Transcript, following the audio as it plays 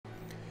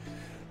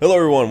Hello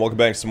everyone, welcome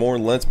back to some more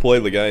Let's Play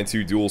Legaia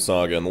 2 Duel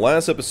Saga. In the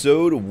last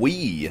episode,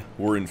 we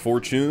were in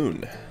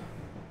Fortune.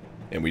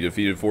 And we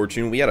defeated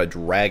Fortune. We had a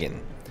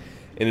dragon.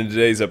 And in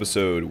today's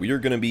episode, we are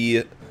going to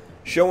be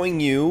showing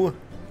you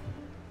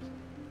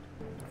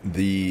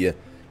the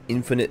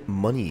infinite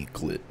money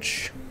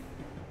glitch.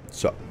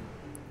 So,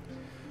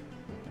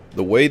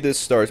 the way this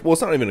starts, well,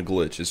 it's not even a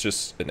glitch, it's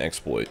just an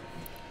exploit.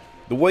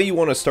 The way you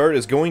want to start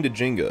is going to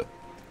Jenga.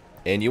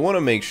 And you want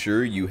to make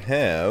sure you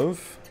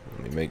have...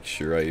 Let me make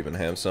sure I even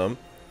have some.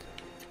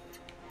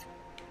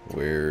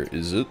 Where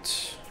is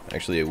it?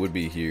 Actually, it would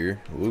be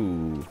here.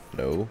 Ooh,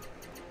 no.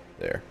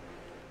 There.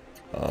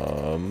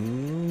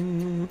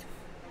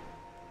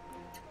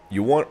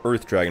 You want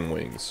Earth Dragon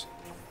Wings.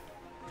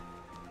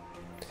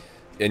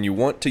 And you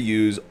want to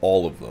use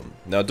all of them.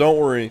 Now, don't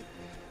worry.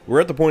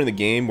 We're at the point in the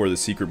game where the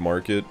secret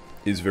market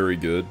is very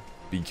good.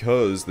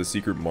 Because the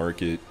secret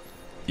market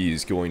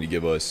is going to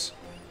give us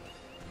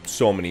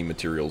so many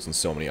materials and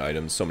so many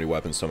items, so many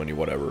weapons, so many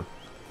whatever.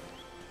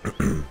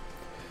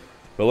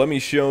 But let me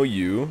show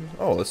you...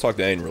 Oh, let's talk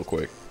to Aang real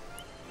quick.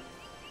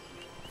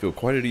 I feel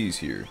quite at ease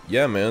here.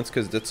 Yeah, man, it's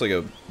because that's like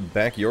a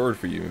backyard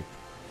for you.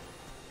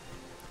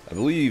 I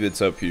believe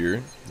it's up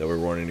here that we're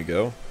wanting to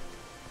go.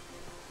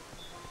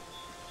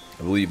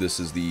 I believe this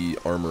is the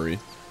armory.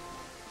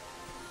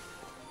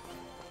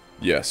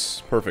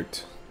 Yes,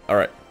 perfect.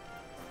 Alright.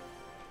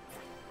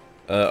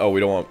 Oh, we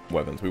don't want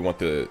weapons. We want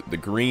the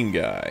green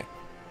guy.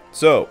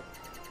 So,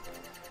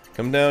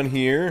 come down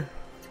here,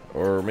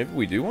 or maybe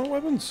we do want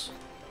weapons?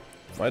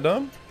 Am I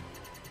dumb?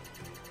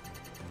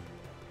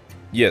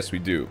 Yes, we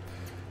do.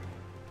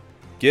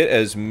 Get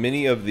as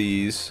many of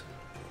these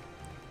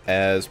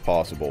as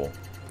possible.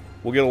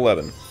 We'll get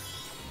 11.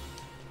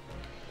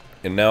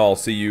 And now I'll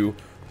see you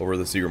over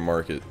the secret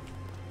market.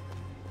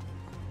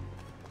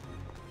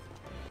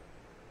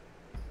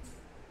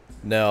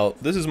 Now,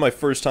 this is my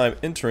first time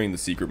entering the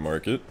secret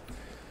market.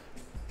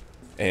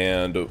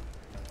 And...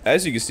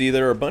 as you can see,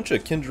 there are a bunch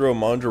of Kindro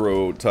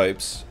Manjaro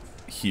types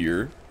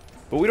here,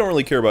 but we don't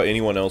really care about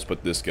anyone else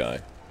but this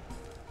guy.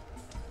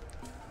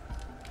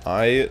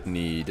 I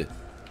need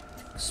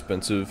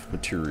expensive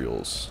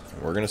materials.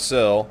 We're gonna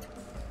sell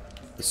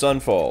the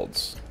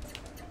Sunfalds.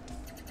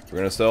 We're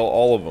gonna sell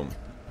all of them.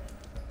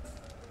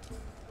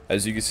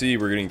 As you can see,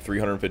 we're getting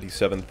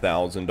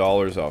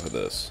 $357,000 off of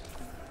this.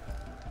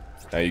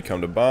 Now you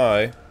come to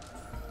buy,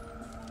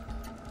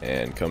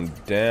 and come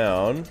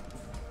down.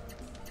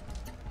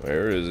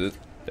 Where is it?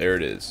 There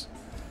it is.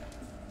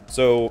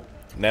 So,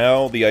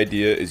 now the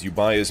idea is you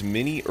buy as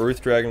many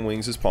Earth Dragon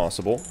Wings as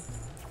possible.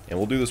 And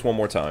we'll do this one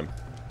more time.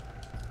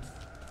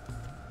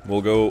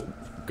 We'll go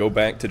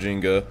back to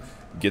Jenga,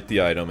 get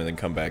the item, and then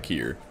come back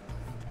here.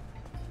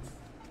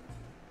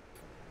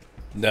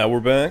 Now we're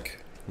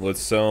back.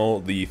 Let's sell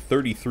the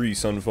 33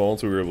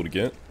 Sunfalls we were able to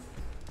get.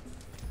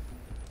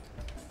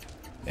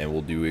 And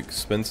we'll do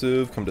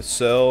expensive, come to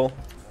sell.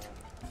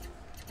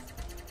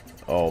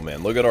 Oh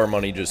man, look at our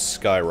money just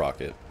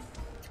skyrocket.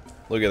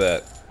 Look at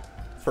that.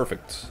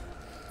 Perfect.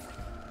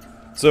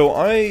 So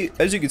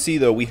as you can see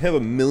though, we have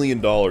 $1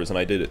 million and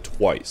I did it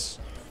twice.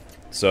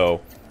 So,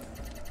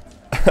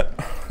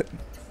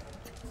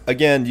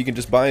 again, you can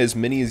just buy as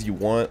many as you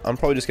want. I'm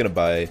probably just going to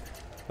buy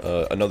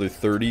another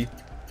 30.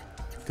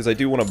 Because I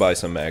do want to buy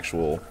some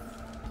actual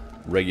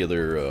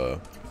regular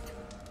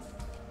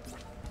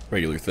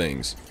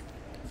things.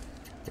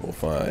 We'll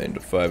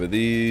find 5 of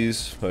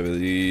these, 5 of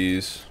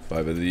these,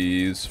 5 of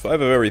these,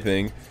 5 of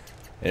everything.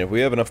 And if we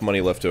have enough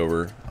money left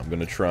over, I'm going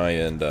to try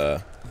and,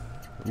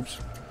 oops.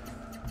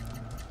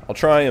 I'll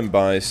try and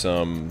buy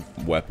some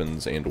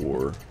weapons and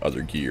or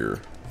other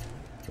gear.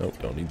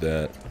 Nope, don't need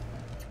that.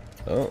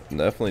 Oh,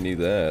 definitely need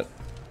that.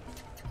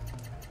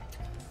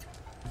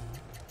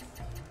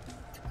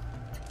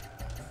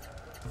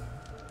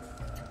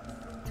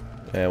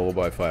 And we'll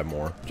buy 5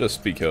 more,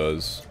 just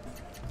because...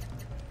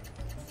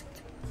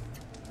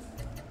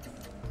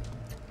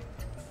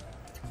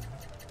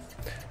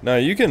 Now,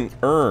 you can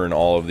earn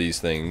all of these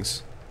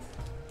things.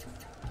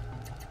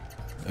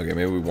 Okay,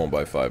 maybe we won't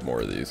buy 5 more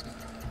of these.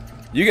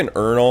 You can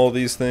earn all of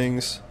these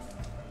things.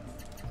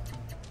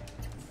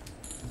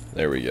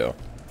 There we go.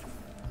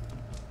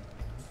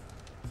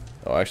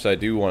 Oh, actually, I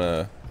do want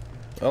to...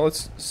 Well,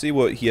 let's see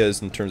what he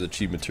has in terms of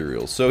cheap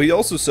materials. So, he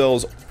also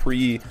sells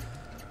pre-solar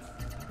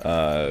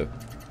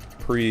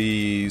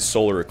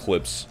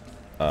eclipse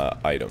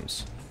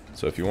items.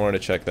 So, if you wanted to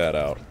check that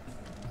out.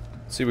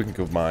 Let's see if we can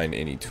combine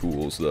any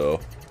tools, though.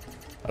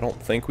 I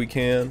don't think we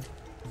can.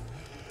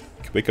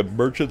 Make a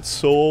merchant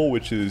soul,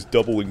 which is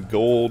double in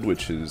gold,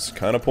 which is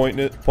kind of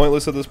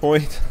pointless at this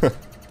point.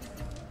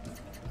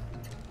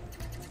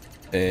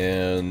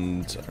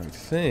 And I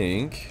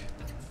think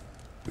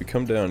we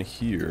come down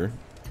here.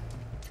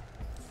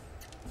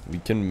 We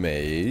can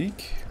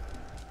make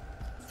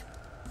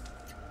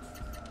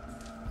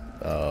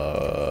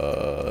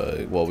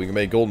well, we can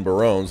make golden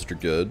barons, which are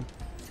good.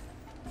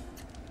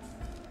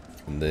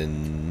 And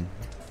then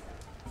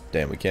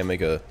damn, we can't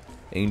make a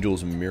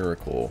Angel's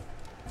Miracle.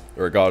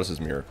 Or a Goddess's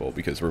Miracle,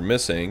 because we're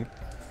missing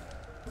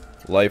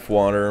Life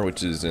Water,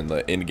 which is in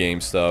the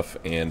in-game stuff,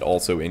 and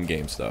also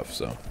in-game stuff,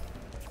 so.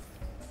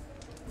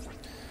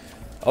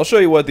 I'll show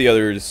you what the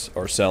others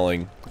are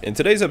selling. And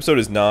today's episode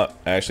is not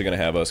actually going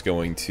to have us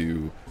going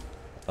to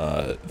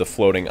the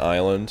floating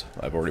island.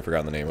 I've already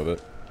forgotten the name of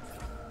it.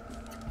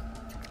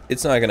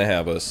 It's not going to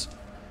have us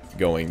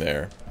going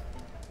there.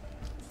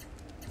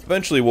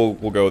 Eventually we'll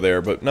go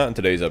there, but not in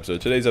today's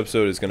episode. Today's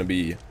episode is going to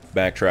be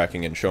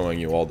backtracking and showing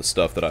you all the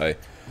stuff that I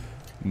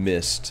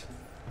missed.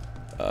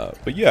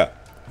 But yeah,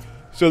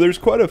 so there's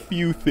quite a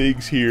few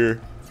things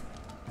here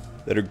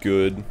that are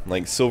good.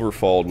 Like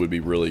Silverfald would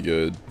be really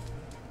good.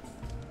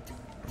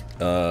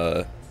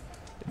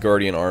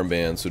 Guardian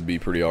armbands would be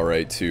pretty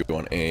alright too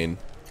on Ain.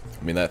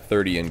 I mean, that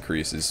 30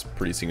 increase is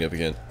pretty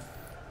significant.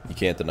 You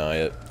can't deny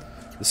it.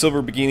 The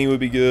silver bikini would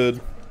be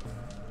good.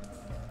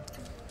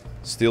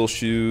 Steel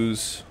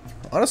shoes.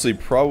 Honestly,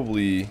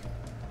 probably...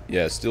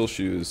 yeah, steel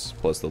shoes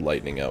plus the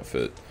lightning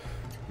outfit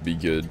would be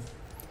good.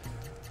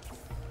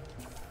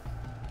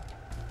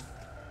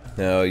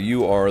 Now,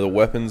 you are the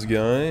weapons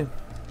guy.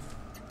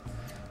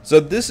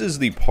 So this is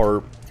the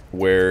part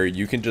where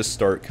you can just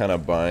start kind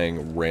of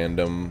buying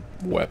random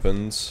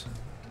weapons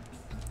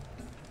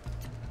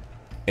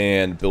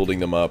and building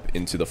them up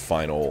into the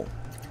final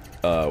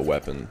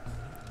weapon.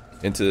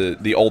 Into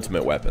the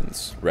ultimate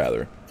weapons,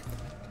 rather.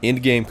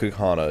 In-game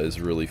Katana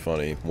is really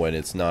funny when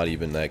it's not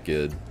even that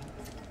good.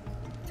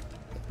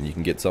 And you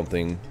can get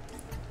something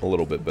a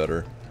little bit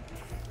better.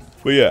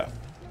 But yeah.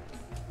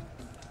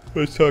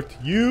 Let's talk to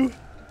you.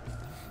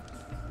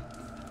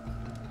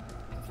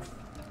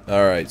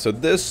 Alright, so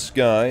this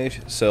guy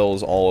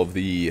sells all of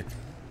the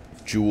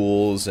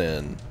jewels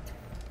and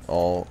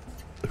all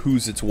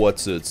who's its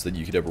what's its that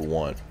you could ever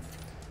want.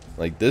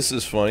 Like, this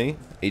is funny.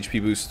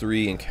 HP boost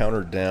 3,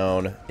 encounter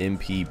down,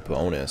 MP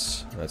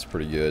bonus. That's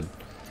pretty good.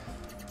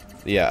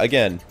 Yeah,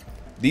 again,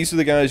 these are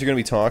the guys you're going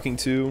to be talking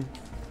to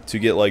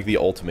get, like, the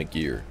ultimate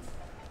gear.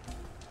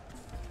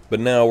 But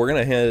now, we're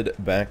going to head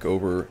back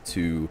over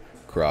to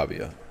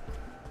Kravia.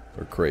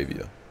 Or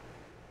Kravia.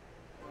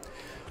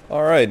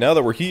 Alright, now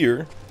that we're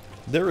here,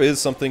 there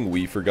is something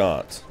we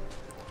forgot.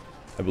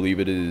 I believe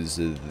it is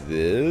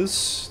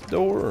this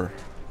door?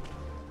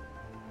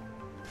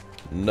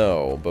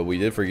 No, but we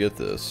did forget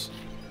this.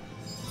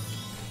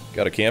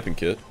 Got a camping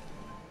kit.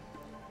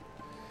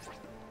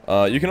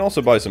 You can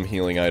also buy some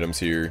healing items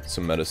here,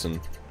 some medicine.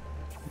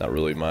 Not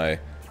really my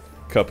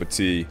cup of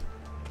tea.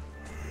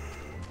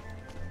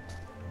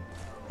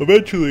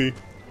 Eventually...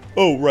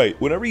 oh, right.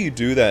 Whenever you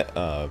do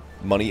that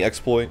money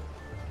exploit,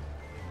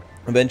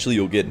 eventually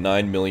you'll get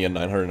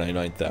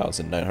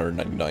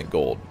 9,999,999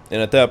 gold.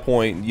 And at that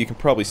point, you can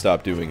probably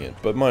stop doing it,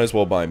 but might as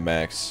well buy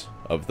max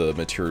of the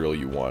material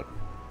you want.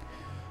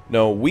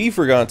 No, we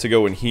forgot to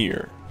go in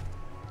here.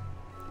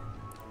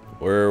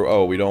 Where,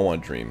 oh, we don't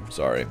want Dream,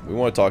 sorry. We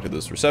want to talk to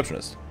this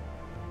receptionist.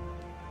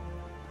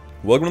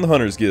 Welcome to the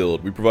Hunters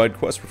Guild. We provide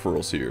quest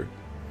referrals here.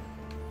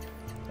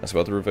 That's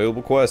about the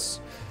available quests.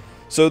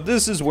 So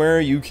this is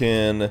where you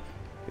can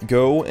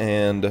go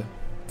and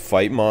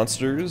fight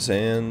monsters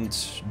and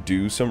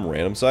do some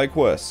random side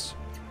quests.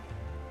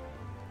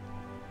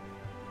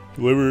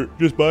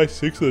 Just buy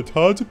 6 of the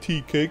tons of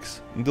tea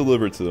cakes and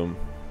deliver to them.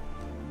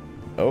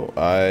 Oh,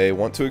 I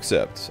want to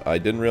accept. I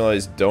didn't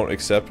realize don't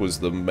accept was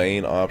the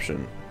main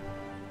option.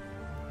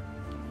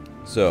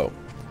 So,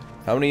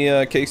 how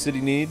many cakes did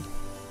he need?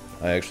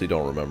 I actually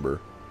don't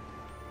remember.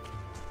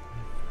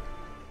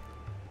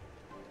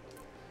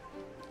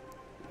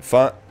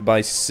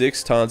 Buy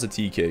 6 tons of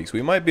tea cakes.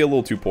 We might be a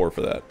little too poor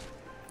for that.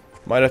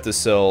 Might have to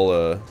sell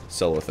a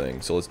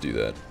thing, so let's do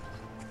that.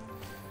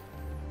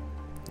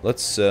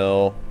 Let's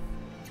sell...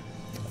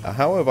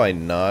 how have I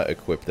not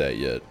equipped that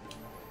yet?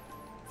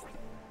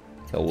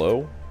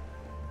 Hello?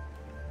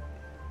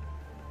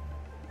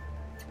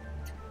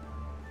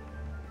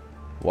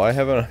 Why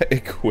haven't I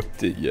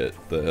equipped it yet?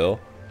 The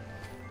hell?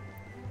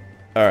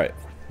 Alright,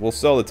 we'll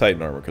sell the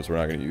Titan armor because we're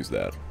not going to use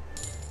that.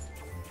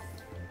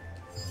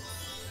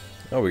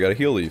 Oh, we got a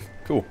heal leaf.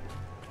 Cool.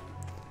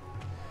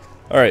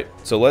 Alright,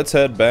 so let's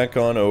head back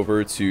on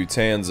over to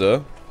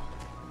Tanza.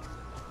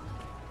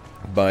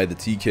 Buy the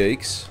tea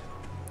cakes.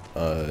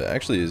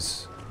 Actually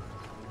is...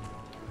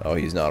 oh,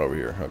 he's not over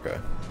here. Okay.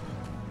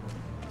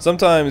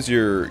 Sometimes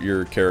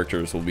your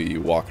characters will be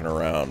walking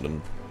around,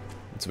 and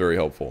it's very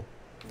helpful.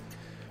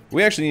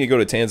 We actually need to go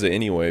to Tanza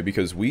anyway,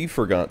 because we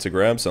forgot to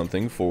grab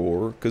something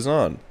for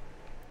Kazan.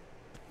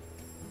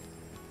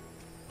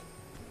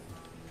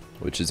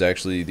 Which is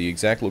actually the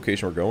exact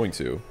location we're going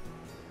to.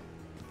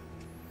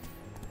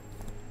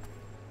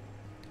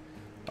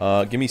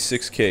 Give me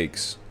 6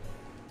 cakes.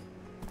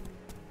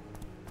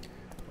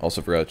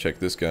 Also forgot to check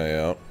this guy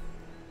out.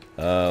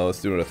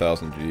 Let's do it at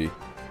 1000 G.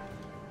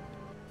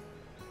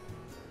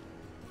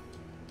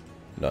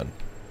 None.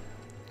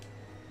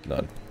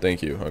 None.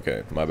 Thank you.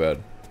 Okay, my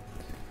bad.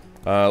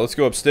 Let's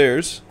go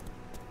upstairs.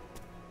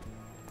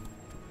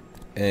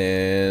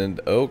 And,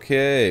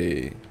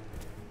 okay.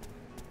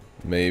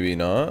 Maybe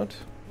not.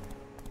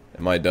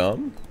 Am I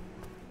dumb?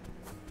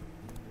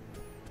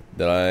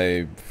 Did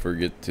I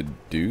forget to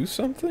do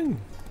something?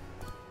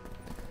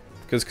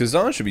 Because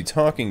Kazan should be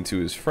talking to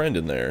his friend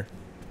in there.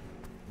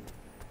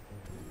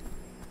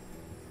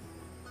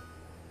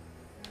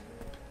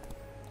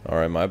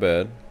 Alright, my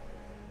bad.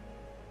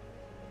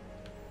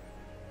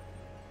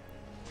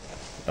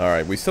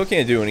 Alright, we still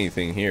can't do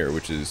anything here,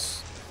 which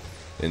is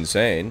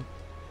insane.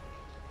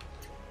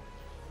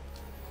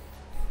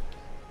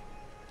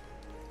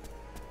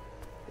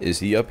 Is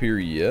he up here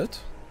yet?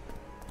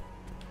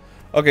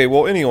 Okay,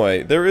 well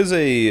anyway, there is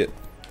a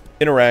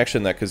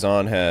interaction that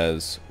Kazan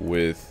has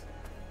with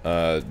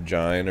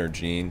Jine or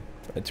Jean.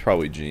 It's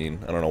probably Jean.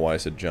 I don't know why I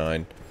said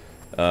Jine.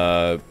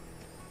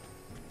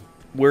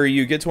 Where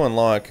you get to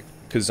unlock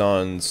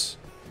Kazan's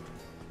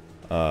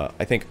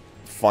I think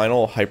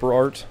final hyper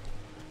art.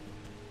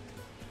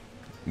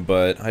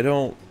 But I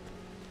don't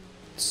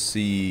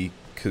see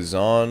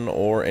Kazan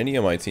or any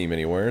of my team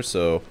anywhere,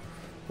 so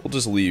we'll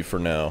just leave for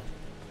now.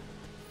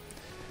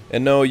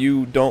 And no,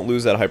 you don't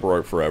lose that hyper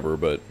art forever,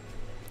 but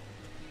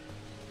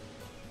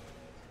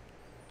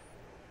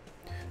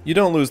you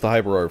don't lose the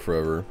hyper art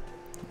forever.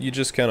 You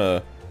just kind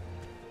of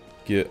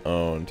get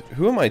owned.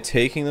 Who am I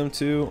taking them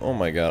to? Oh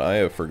my god, I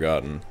have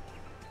forgotten.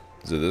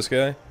 Is it this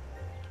guy?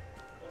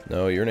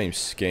 No, your name's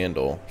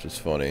Scandal, which is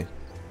funny.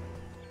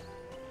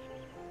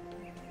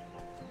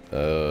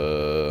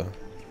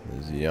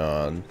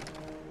 Xian.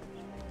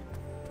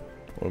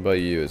 What about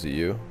you? Is it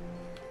you?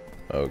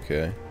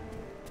 Okay.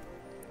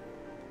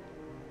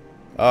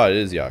 Ah, it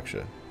is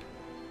Yaksha.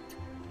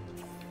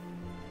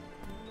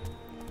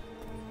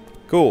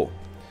 Cool.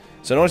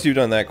 So once you've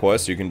done that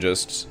quest, you can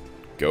just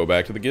go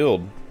back to the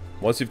guild.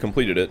 Once you've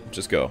completed it,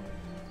 just go.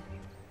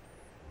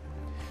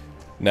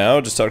 Now,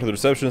 just talk to the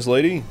receptionist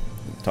lady,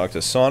 talk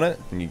to Sonnet,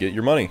 and you get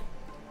your money.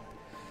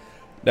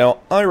 Now,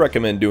 I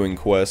recommend doing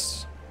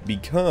quests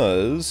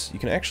because you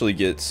can actually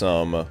get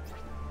some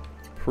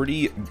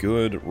pretty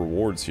good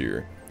rewards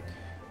here.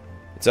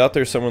 It's out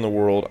there somewhere in the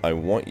world. I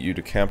want you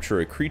to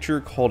capture a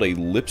creature called a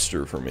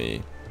Lipster for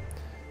me.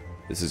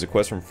 This is a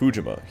quest from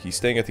Fujima. He's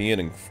staying at the inn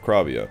in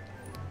Krabia.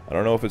 I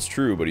don't know if it's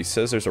true, but he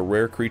says there's a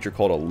rare creature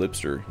called a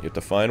Lipster. You have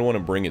to find one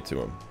and bring it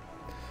to him.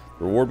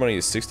 The reward money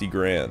is 60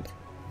 grand.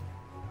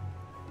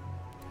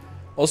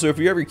 Also, if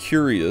you're ever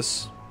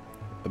curious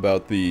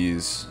about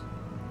these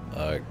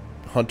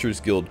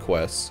Hunters Guild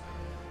quests,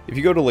 if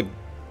you go to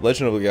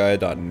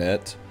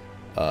legendoflegaia.net,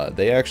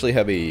 they actually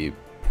have a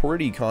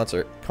pretty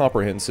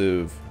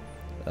comprehensive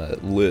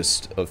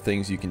list of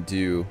things you can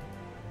do.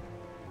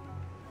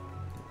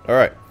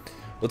 Alright,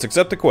 let's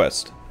accept the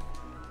quest.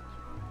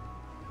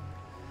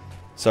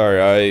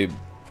 Sorry, I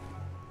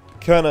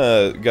kind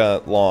of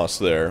got lost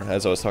there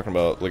as I was talking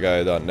about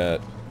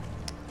legaia.net.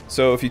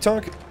 So if you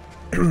talk...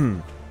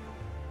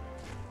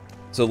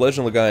 So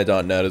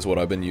legendoflegaia.net is what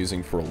I've been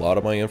using for a lot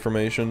of my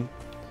information.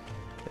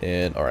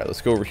 And alright,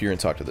 let's go over here and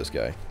talk to this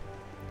guy.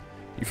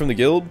 You from the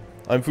guild?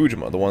 I'm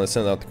Fujima, the one that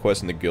sent out the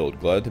quest in the guild.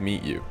 Glad to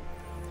meet you.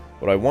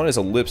 What I want is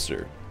a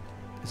Lipster.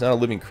 It's not a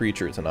living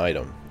creature, it's an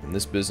item. In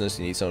this business,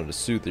 you need someone to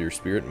soothe your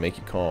spirit and make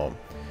you calm.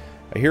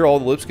 I hear all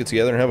the lips get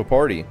together and have a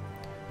party.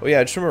 Oh yeah,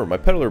 I just remember, my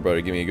peddler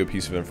buddy gave me a good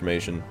piece of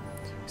information.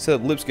 He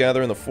said lips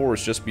gather in the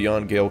forest just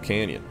beyond Gale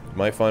Canyon. You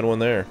might find one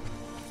there.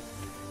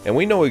 And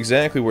we know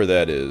exactly where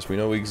that is. We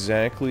know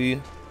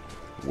exactly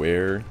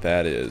where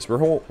that is. We're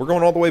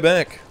going all the way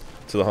back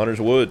to the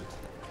Hunter's Wood.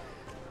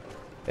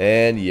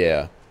 And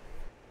yeah.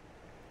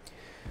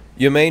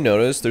 You may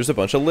notice there's a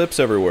bunch of lips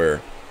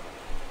everywhere.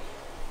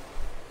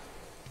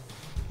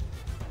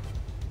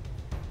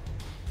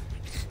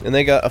 And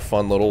they got a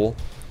fun little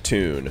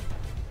tune.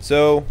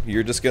 So,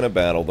 you're just gonna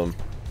battle them.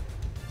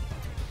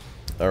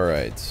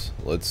 Alright,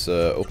 let's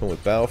open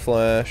with Battle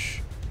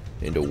Flash,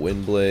 into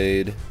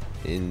Windblade,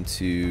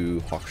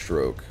 into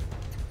Hawkstroke.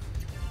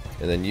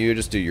 And then you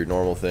just do your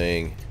normal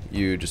thing,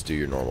 you just do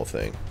your normal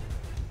thing.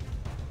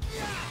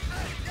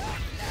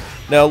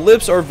 Now,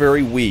 lips are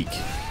very weak,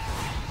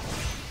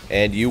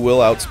 and you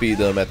will outspeed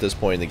them at this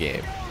point in the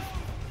game.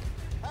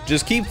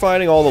 Just keep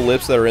fighting all the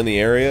lips that are in the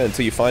area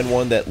until you find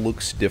one that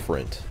looks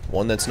different.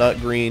 One that's not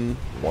green,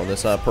 one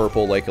that's not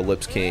purple like a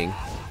Lips King.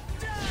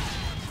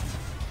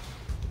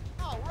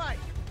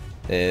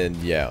 And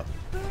yeah.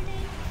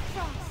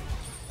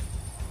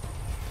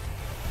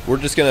 We're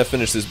just gonna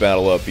finish this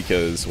battle up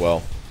because,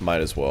 well,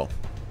 might as well.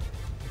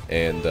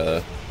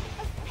 And,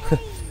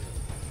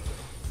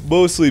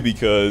 mostly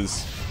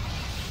because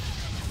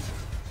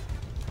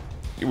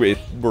we're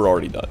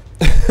already done.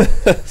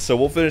 So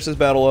we'll finish this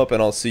battle up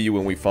and I'll see you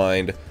when we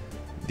find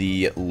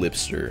the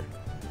Lipster.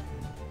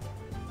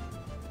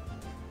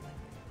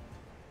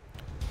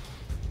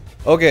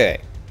 Okay.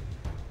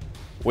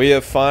 We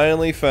have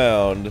finally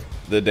found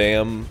the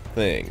damn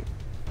thing.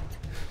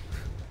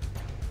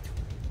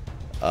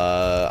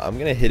 I'm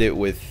gonna hit it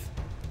with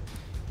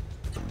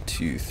 1,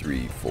 2,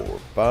 3, 4,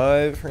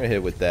 5. We're gonna hit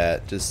it with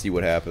that, just see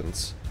what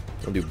happens.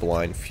 We'll do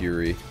Blind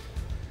Fury.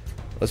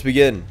 Let's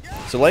begin.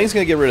 So Lane's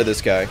gonna get rid of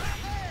this guy.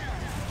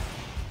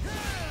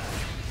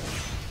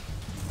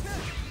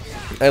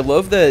 I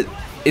love that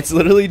it's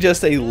literally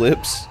just a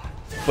lips,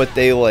 but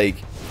they like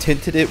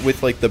tinted it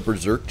with like the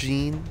Berserk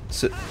gene,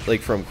 so,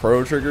 like from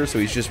Chrono Trigger, so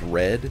he's just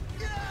red.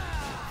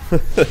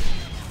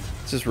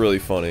 It's just really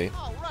funny.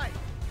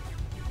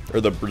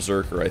 Or the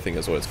Berserker, I think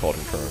is what it's called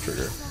in Chrono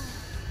Trigger.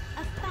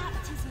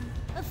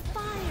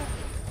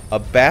 A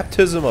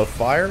baptism of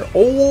fire?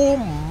 Oh,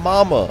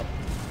 mama.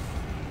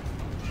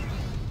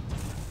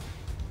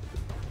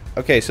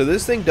 Okay, so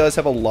this thing does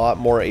have a lot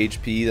more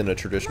HP than a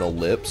traditional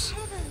Lips.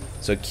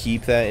 So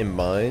keep that in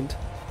mind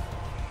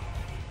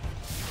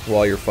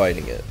while you're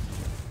fighting it.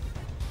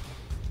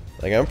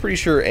 Like, I'm pretty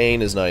sure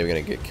Ain is not even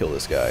going to kill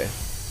this guy.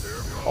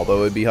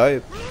 Although it'd be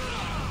hype.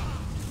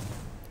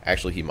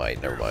 Actually, he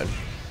might. Never mind.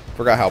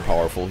 Forgot how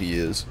powerful he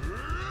is.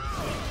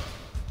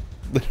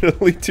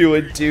 Literally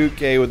doing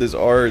 2K with his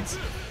arts.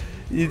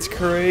 It's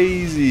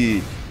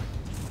crazy.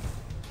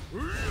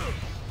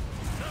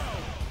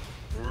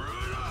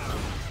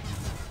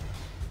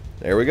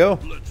 There we go.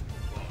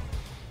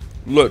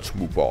 Let's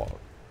move on.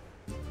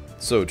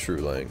 So true,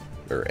 Lang.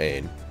 Or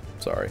Ain.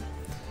 Sorry.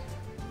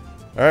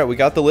 Alright, we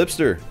got the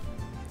Lipster.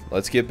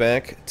 Let's get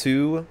back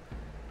to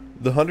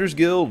the Hunters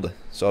Guild.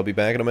 So I'll be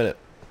back in a minute.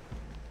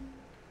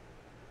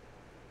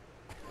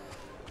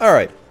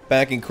 Alright,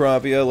 back in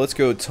Kravia. Let's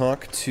go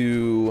talk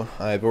to...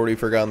 I've already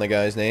forgotten the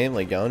guy's name.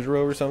 Like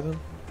Yanjiro or something?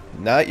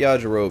 Not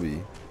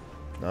Yajirobe.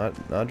 Not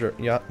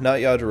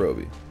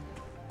Yajirobe.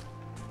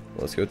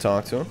 Let's go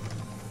talk to him.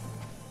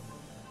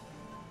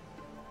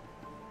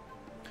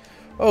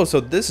 Oh,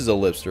 so this is a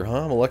Lipster,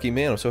 huh? I'm a lucky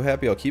man. I'm so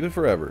happy I'll keep it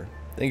forever.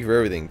 Thank you for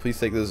everything. Please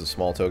take this as a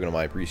small token of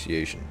my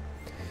appreciation.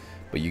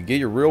 But you get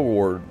your real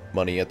reward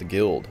money at the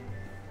guild.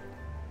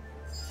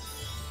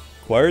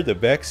 Acquired the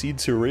vaccine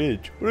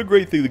syringe. What a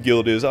great thing the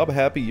guild is. I'm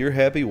happy, you're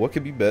happy. What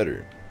could be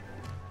better?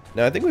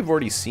 Now, I think we've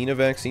already seen a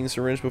vaccine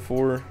syringe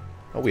before.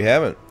 Oh, we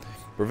haven't.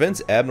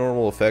 Prevents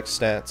abnormal effects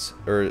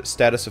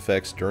status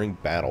effects during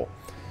battle.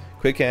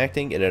 Quick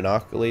acting, it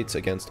inoculates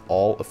against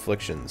all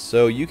afflictions.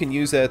 So you can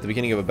use that at the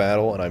beginning of a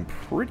battle, and I'm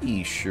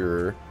pretty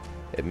sure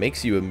it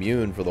makes you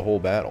immune for the whole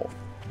battle,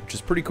 which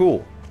is pretty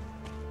cool.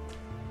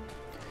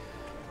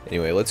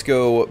 Anyway, let's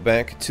go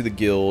back to the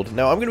guild.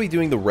 Now, I'm going to be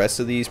doing the rest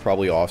of these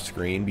probably off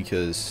screen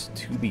because,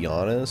 to be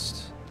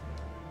honest,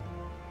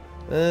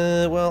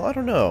 well, I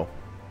don't know.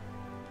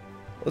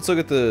 Let's look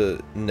at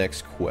the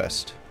next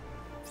quest.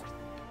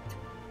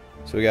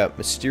 So we got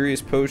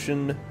Mysterious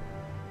Potion.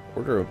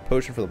 Order a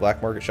potion for the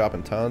black market shop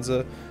in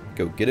Tanza.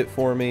 Go get it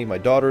for me. My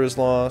daughter is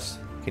lost.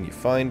 Can you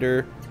find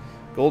her?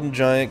 Golden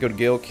Giant. Go to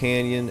Gale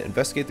Canyon.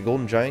 Investigate the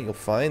Golden Giant you'll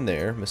find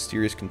there.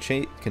 Mysterious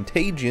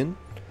Contagion.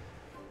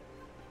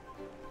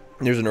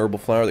 There's an herbal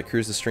flower that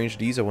cures the strange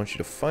disease. I want you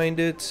to find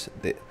it.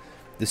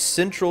 The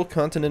Central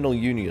Continental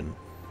Union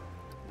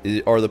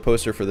are the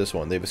poster for this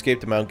one. They've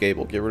escaped to Mount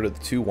Gable. Get rid of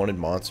the 2 wanted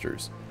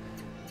monsters.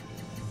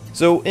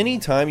 So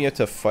anytime you have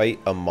to fight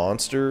a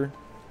monster...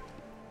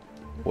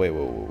 Wait.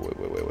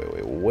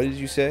 What did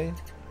you say?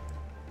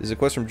 This is a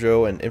quest from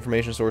Joe and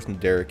information source from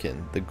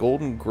Derrican. The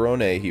golden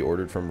grone he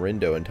ordered from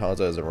Rindo and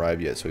Tanza hasn't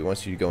arrived yet, so he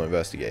wants you to go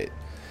investigate.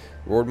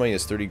 Reward money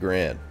is 30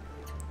 grand.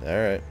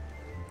 Alright.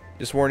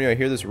 Just warn you, I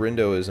hear this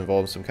Rindo is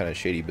involved in some kind of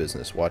shady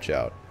business. Watch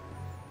out.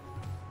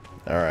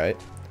 Alright.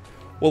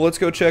 Well, let's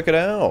go check it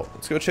out.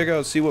 Let's go check out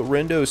and see what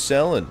Rindo's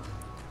selling.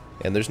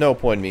 And there's no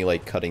point in me,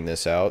 like, cutting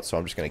this out, so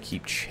I'm just going to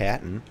keep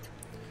chatting.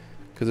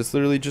 Because it's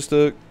literally just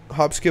a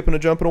hop, skip, and a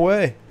jumping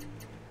away.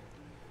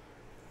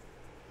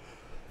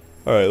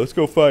 Alright, let's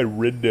go find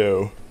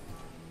Rindo.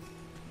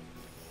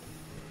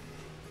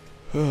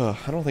 I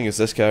don't think it's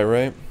this guy,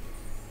 right?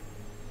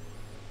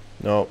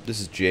 No, this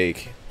is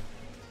Jake.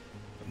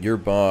 Your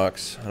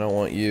box. I don't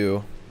want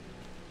you.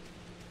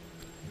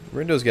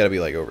 Rindo's got to be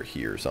like over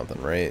here or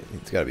something, right?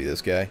 It's got to be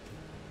this guy.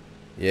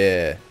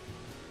 Yeah.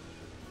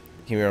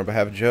 Came here on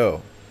behalf of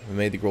Joe. We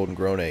made the golden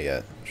grone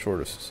yet.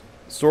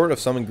 Sort of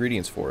some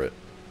ingredients for it.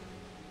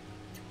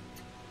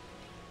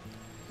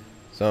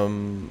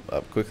 Some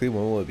up quickly.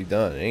 When will it be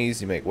done? It ain't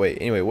easy to make. Wait.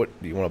 Anyway,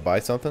 what do you want to buy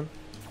something?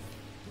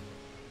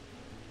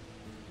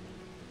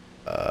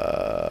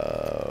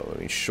 Let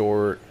me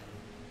short.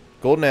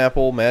 Golden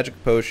apple,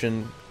 magic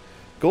potion.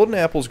 Golden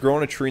apples grow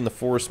on a tree in the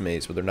forest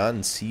maze, but they're not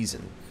in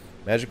season.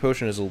 Magic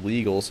potion is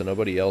illegal, so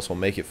nobody else will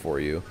make it for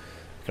you.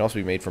 It can also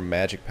be made from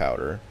magic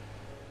powder.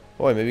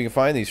 Boy, maybe you can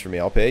find these for me.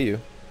 I'll pay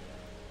you.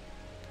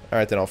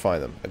 Alright, then I'll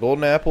find them. A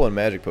golden apple and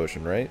magic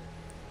potion, right?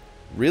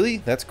 Really?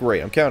 That's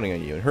great. I'm counting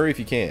on you. And hurry if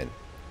you can.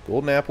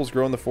 Golden apples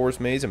grow in the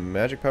forest maze, and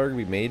magic powder can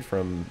be made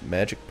from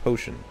magic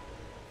potion.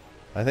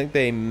 I think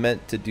they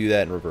meant to do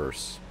that in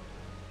reverse.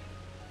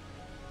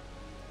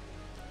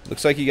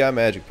 Looks like you got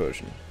magic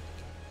potion.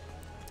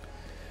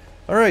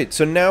 Alright,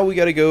 so now we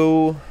gotta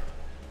go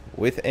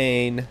with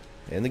Ain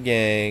and the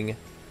gang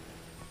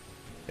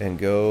and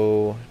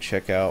go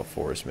check out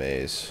Forest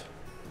Maze.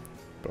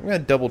 But I'm gonna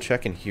double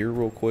check in here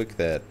real quick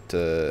that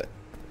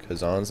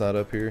Kazan's not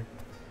up here.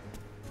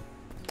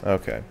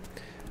 Okay.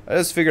 I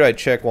just figured I'd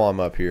check while I'm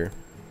up here.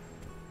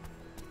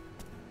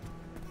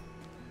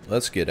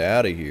 Let's get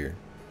out of here.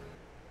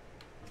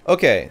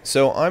 Okay,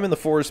 so I'm in the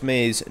Forest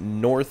Maze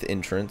north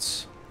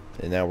entrance.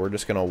 And now we're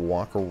just gonna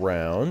walk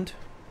around.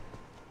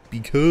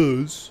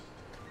 Because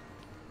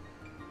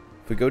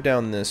if we go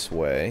down this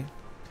way,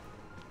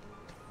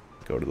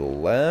 Go to the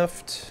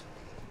left.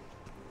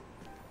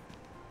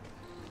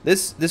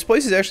 This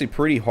place is actually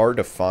pretty hard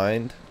to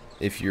find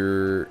if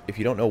you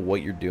don't know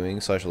what you're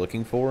doing /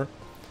 looking for.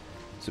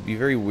 So be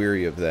very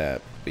wary of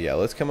that. But yeah,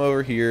 let's come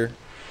over here.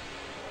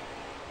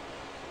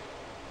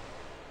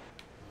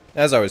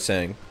 As I was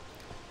saying,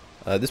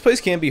 this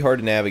place can be hard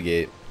to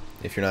navigate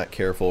if you're not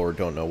careful or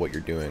don't know what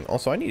you're doing.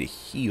 Also, I need to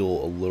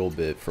heal a little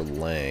bit for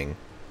Lang.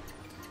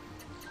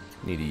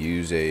 Need to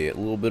use a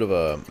little bit of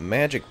a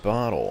magic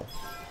bottle,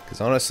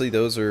 because honestly,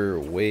 those are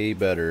way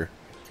better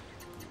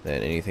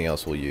than anything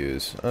else we'll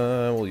use.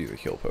 We'll use a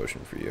heal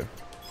potion for you.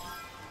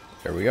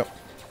 There we go.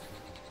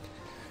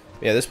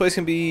 Yeah, this place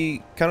can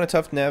be kind of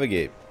tough to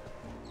navigate.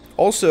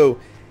 Also,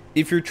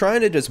 if you're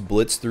trying to just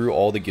blitz through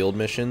all the guild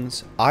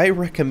missions, I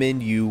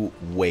recommend you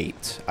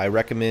wait. I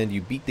recommend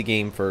you beat the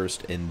game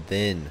first and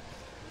then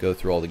go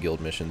through all the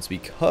guild missions,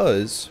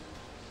 because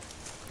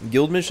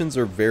guild missions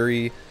are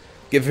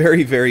get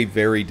very, very,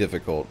 very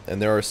difficult.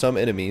 And there are some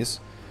enemies,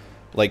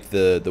 like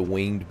the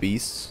winged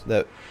beasts,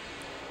 that...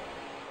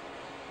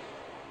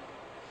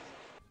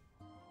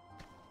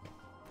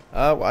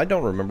 I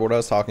don't remember what I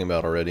was talking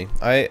about already.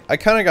 I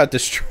kind of got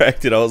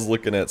distracted. I was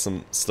looking at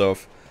some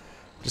stuff.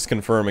 Just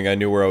confirming I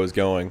knew where I was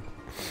going.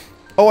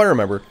 Oh, I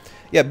remember.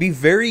 Yeah, be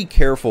very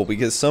careful,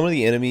 because some of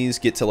the enemies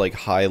get to like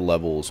high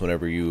levels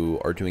whenever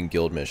you are doing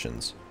guild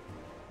missions.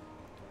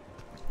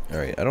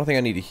 Alright, I don't think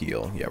I need to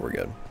heal. Yeah, we're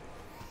good.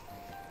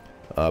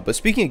 But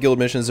speaking of guild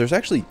missions, there's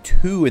actually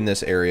 2 in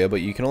this area,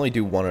 but you can only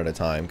do 1 at a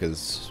time,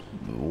 because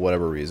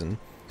whatever reason.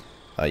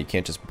 You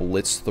can't just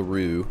blitz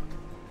through.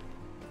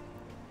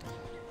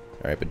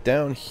 Alright, but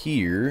down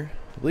here,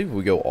 I believe if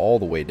we go all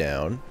the way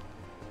down,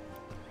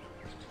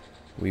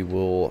 we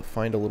will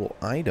find a little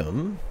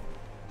item.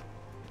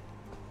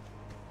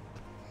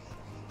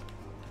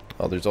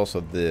 Oh, there's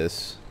also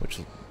this, which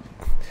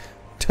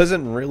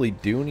doesn't really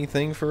do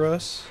anything for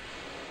us.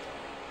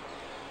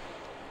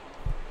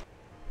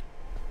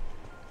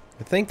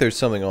 I think there's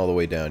something all the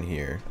way down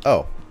here.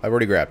 Oh, I've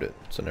already grabbed it,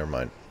 so never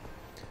mind.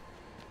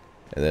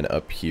 And then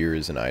up here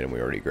is an item we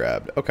already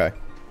grabbed. Okay.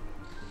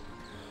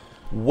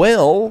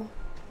 Well,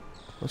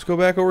 let's go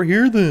back over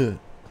here then,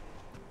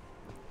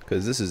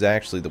 because this is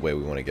actually the way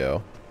we want to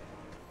go.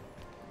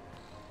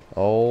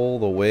 All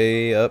the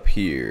way up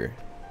here.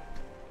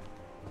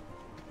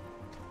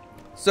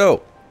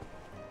 So,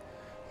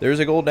 there's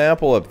a golden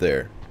apple up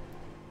there.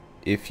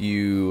 If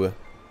you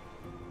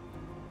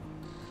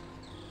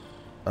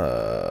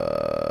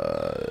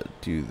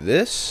do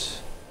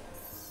this,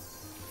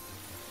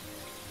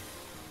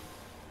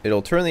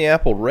 it'll turn the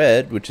apple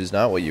red, which is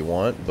not what you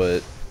want,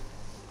 but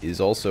is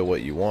also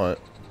what you want,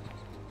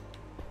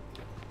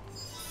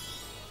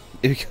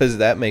 because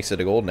that makes it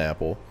a golden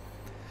apple.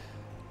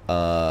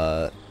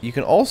 You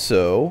can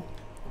also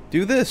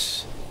do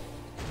this,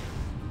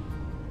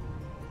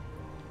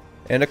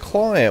 and a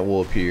claw ant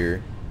will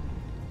appear.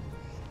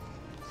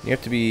 You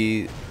have to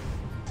be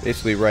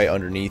basically right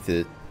underneath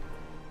it.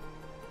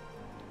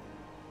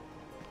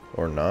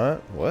 Or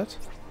not? What?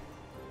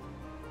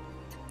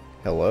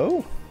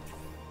 Hello?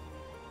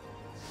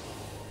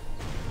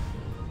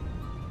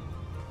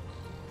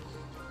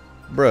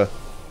 Bruh.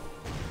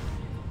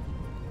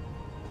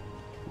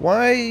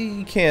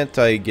 Why can't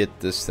I get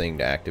this thing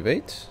to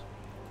activate?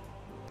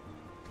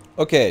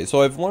 Okay,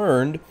 so I've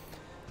learned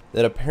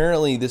that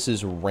apparently this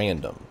is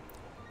random.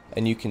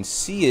 And you can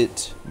see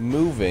it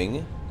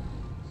moving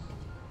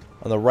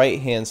on the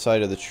right-hand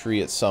side of the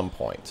tree at some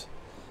point.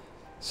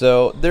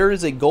 So there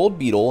is a gold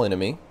beetle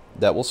enemy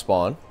that will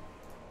spawn.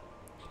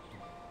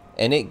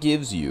 And it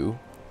gives you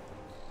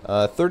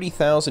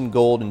 30,000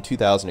 gold and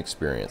 2,000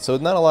 experience. So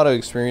not a lot of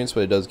experience,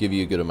 but it does give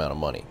you a good amount of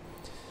money.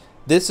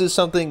 This is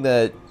something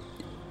that,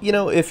 you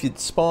know, if it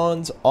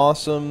spawns,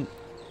 awesome.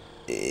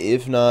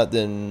 If not,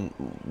 then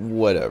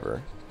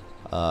whatever.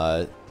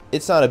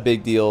 It's not a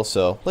big deal,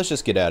 so let's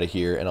just get out of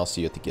here, and I'll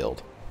see you at the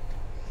guild.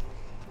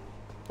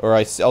 Or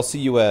I'll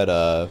see you at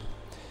the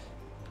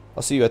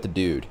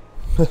dude.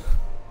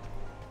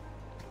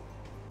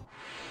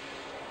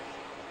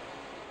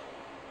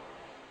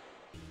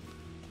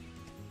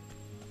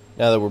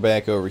 Now that we're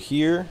back over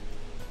here,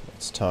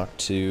 let's talk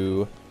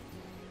to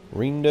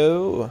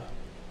Rindo.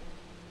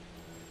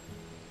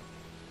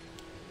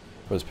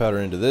 Puts powder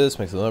into this,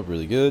 makes it up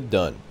really good.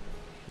 Done.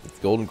 It's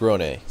golden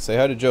grone. Say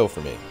hi to Joe for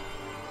me.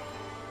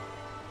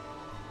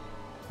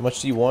 How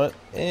much do you want?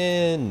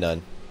 And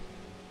none.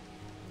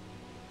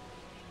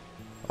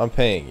 I'm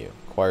paying you.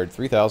 Acquired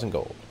 3,000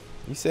 gold.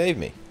 You saved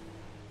me.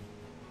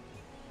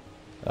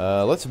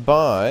 Let's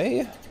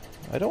buy.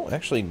 I don't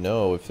actually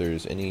know if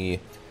there's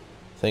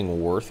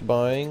anything worth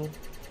buying.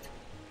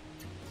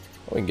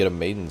 Oh, we can get a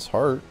maiden's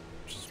heart,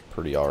 which is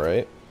pretty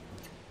alright.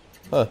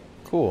 Huh,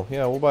 cool.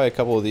 Yeah, we'll buy a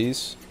couple of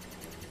these.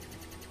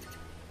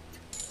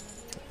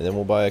 And then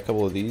we'll buy a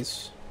couple of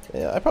these.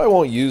 Yeah, I probably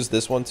won't use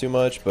this one too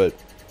much, but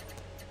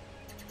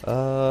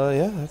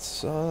yeah,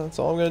 that's all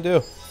I'm gonna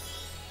do.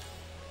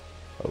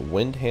 A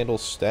wind handle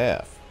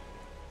staff.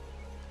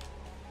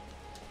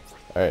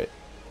 Alright,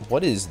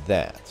 what is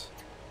that?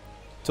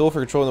 Tool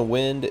for controlling the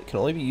wind. It can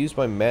only be used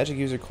by magic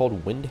user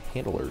called wind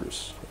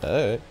handlers.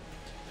 Alright.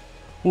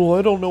 Well,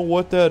 I don't know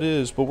what that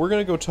is, but we're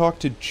gonna go talk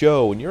to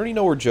Joe, and you already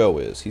know where Joe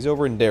is. He's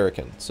over in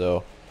Darrican,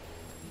 so...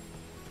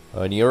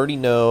 and you already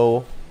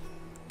know...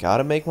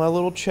 gotta make my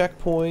little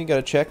checkpoint,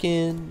 gotta check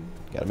in,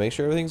 gotta make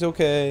sure everything's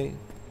okay.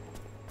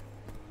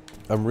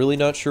 I'm really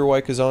not sure why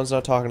Kazan's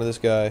not talking to this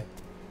guy,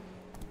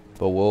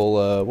 but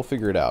we'll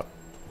figure it out.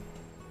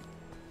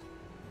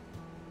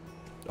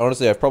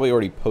 Honestly, I've probably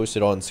already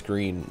posted on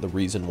screen the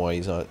reason why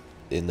he's not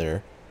in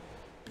there.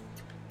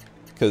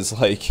 Because,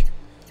 like,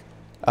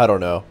 I don't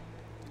know.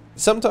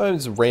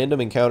 Sometimes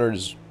random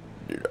encounters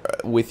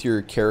with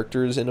your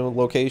characters in a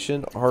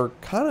location are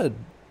kind of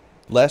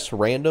less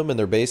random, and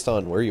they're based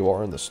on where you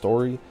are in the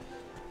story.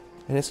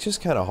 And it's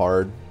just kind of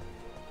hard.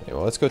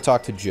 Anyway, let's go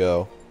talk to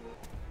Joe.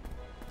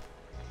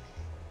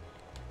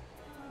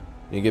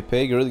 You get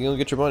paid, go to the guild and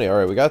get your money.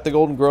 Alright, we got the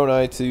golden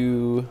Gronai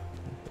to...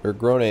 or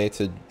Gronai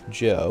to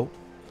Joe.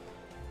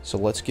 So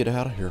let's get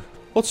out of here.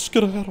 Let's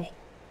get out of.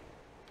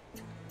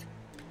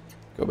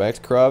 Go back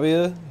to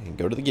Kravia and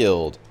go to the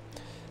guild.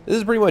 This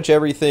is pretty much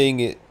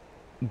everything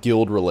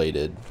guild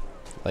related.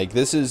 Like,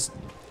 this is...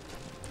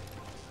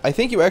 I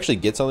think you actually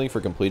get something for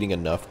completing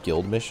enough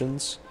guild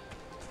missions.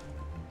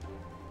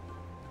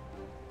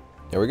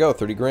 There we go,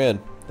 30 grand.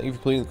 Thank you for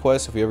completing the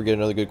quest. If we ever get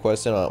another good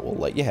quest in on it, we'll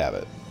let you have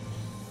it.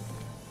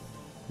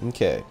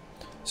 Okay.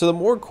 So the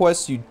more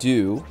quests you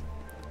do,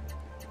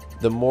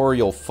 the more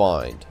you'll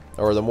find.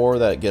 Or the more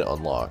that get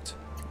unlocked.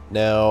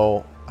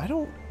 Now, I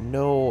don't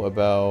know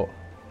about...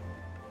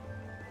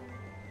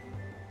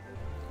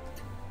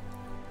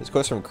 This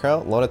quest from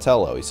Count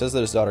Lonatello. He says that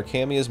his daughter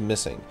Cammy is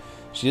missing.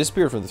 She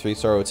disappeared from the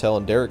 3-star hotel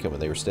in Darrican when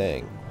they were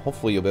staying.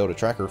 Hopefully you'll be able to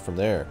track her from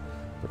there.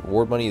 The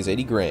reward money is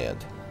 80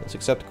 grand. Let's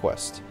accept the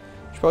quest.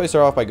 You should probably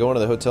start off by going to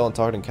the hotel and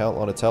talking to Count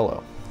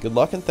Lonatello. Good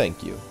luck and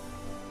thank you.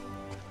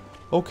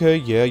 Okay,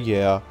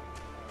 yeah.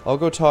 I'll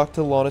go talk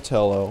to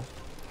Lonatello.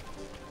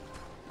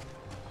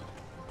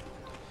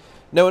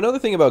 Now, another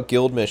thing about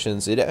guild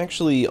missions, it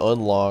actually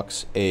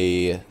unlocks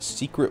a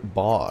secret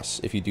boss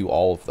if you do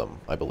all of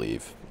them, I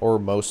believe. Or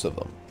most of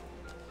them.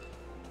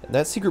 And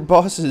that secret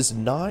boss is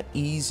not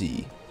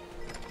easy.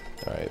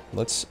 Alright,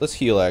 let's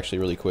heal actually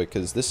really quick,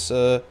 because this,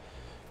 we're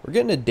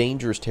getting into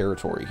dangerous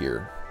territory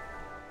here.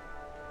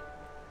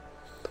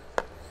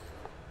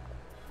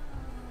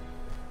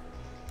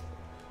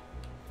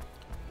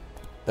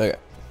 Okay.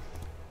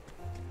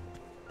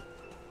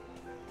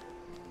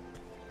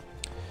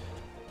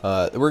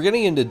 We're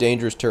getting into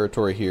dangerous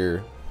territory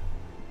here,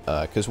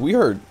 because we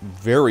are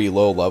very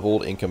low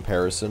leveled in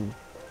comparison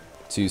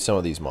to some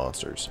of these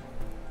monsters.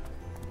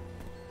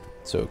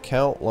 So,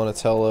 Count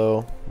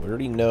Lonatello, we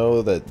already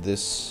know that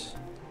this...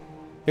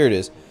 Here it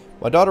is.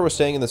 My daughter was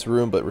staying in this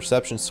room, but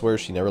reception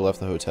swears she never left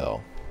the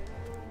hotel.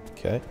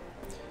 Okay.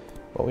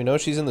 Well, we know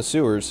she's in the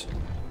sewers.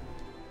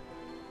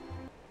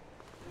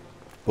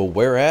 But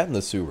where at in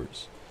the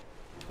sewers?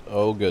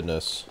 Oh,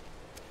 goodness.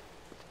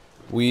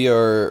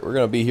 We're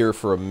gonna be here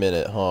for a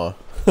minute, huh?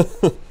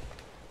 Oh,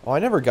 I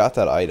never got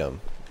that item.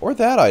 Or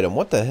that item,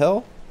 what the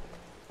hell?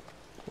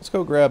 Let's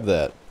go grab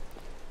that.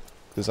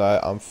 Because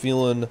I'm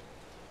feeling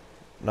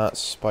not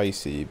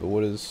spicy, but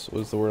what is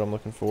the word I'm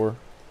looking for?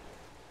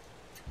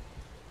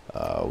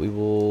 We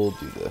will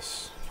do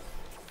this.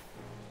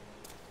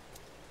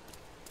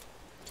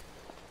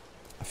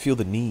 I feel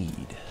the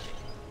need.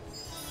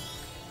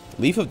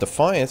 Leaf of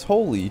Defiance,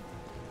 holy.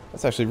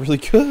 That's actually really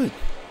good.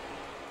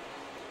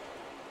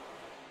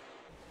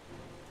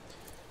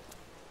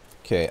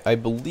 Okay, I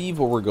believe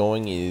where we're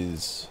going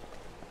is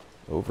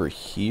over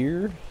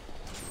here.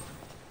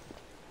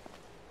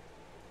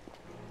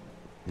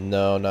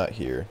 No, not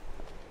here.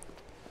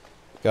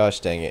 Gosh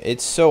dang it.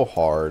 It's so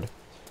hard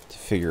to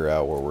figure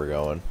out where we're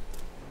going.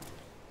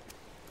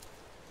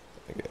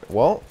 Okay,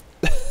 well,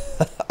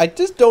 I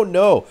just don't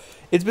know.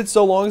 It's been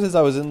so long since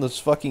I was in those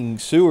fucking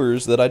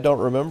sewers that I don't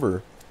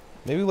remember.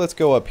 Maybe let's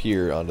go up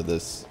here onto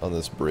this, on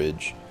this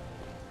bridge.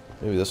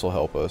 Maybe this will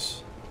help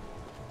us.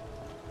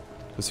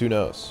 Because who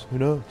knows? Who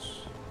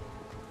knows?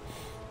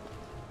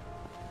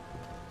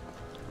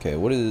 Okay,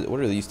 what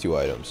are these two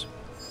items?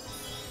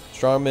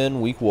 Strong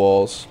men, weak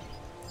walls.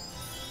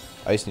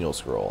 Ice needle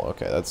scroll.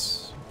 Okay,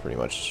 that's pretty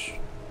much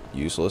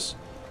useless.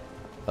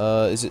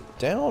 Is it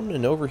down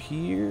and over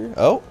here?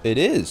 Oh, it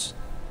is.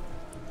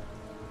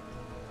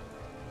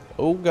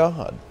 Oh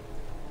god.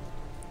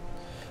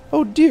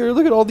 Oh dear,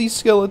 look at all these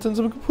skeletons.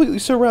 I'm completely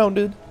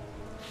surrounded.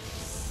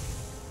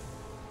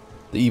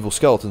 The evil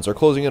skeletons are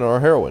closing in on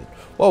our heroine.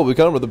 Well, we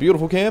come with the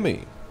beautiful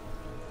Cammy.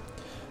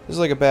 This is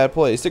like a bad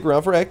play. Stick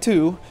around for Act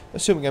 2,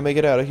 assuming I make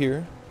it out of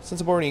here.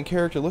 Since I'm already in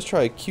character, let's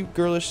try a cute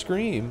girlish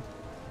scream.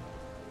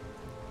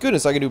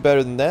 Goodness, I can do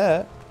better than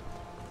that.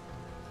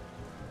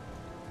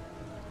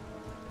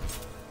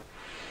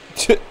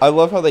 I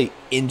love how they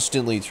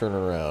instantly turn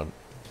around.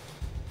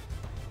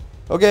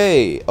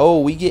 Okay. Oh,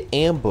 we get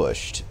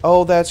ambushed.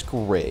 Oh, that's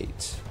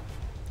great.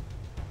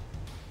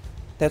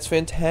 That's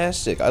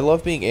fantastic. I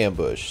love being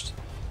ambushed.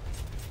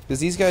 Because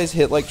these guys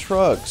hit like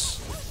trucks.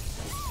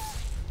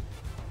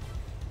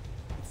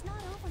 It's not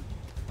over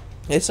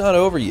It's not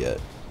over yet.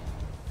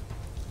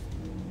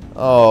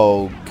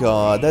 Oh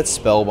god, that's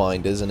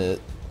Spellbind, isn't it?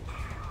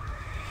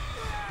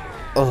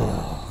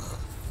 Oh,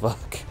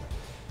 fuck.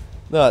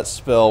 Not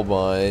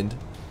Spellbind.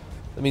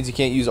 That means you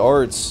can't use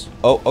arts.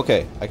 Oh,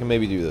 okay. I can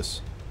maybe do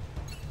this.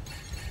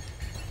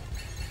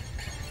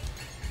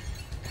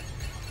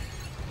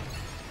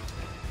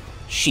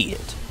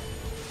 Shit.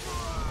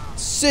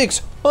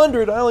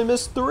 600! I only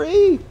missed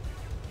 3!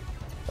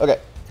 Okay.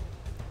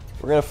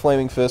 We're gonna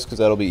Flaming Fist because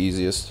that'll be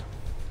easiest.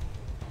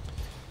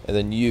 And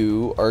then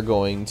you are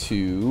going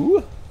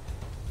to...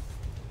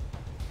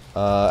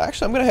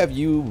 actually, I'm gonna have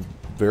you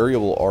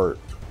variable art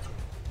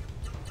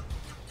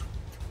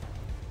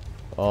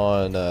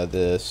on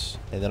this.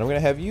 And then I'm gonna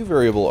have you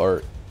variable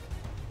art.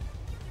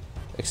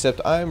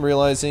 Except I'm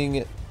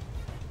realizing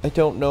I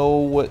don't know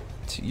what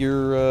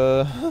your...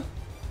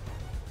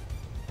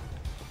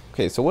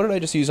 Okay, so what did I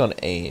just use on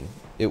Ain?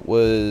 It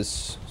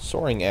was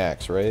Soaring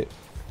Axe, right?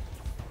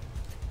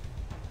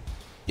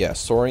 Yeah,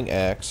 Soaring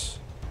Axe.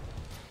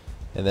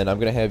 And then I'm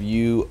going to have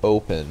you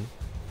open.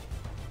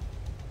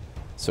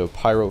 So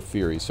Pyro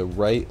Fury. So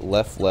right,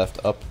 left,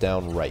 up,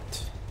 down,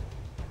 right.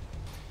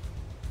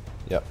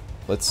 Yep.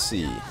 Let's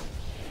see.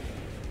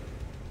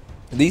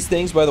 These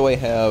things, by the way,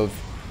 have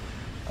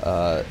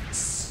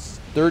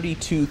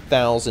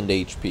 32,000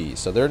 HP.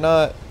 So they're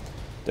not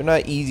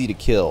easy to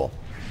kill.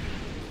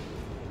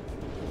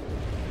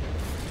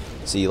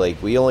 See, like,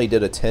 we only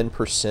did a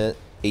 10%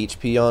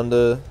 HP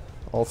onto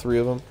all 3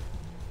 of them.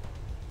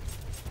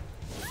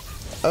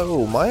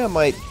 Oh, Maya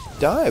might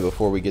die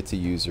before we get to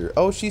use her.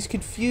 Oh, she's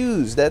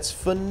confused. That's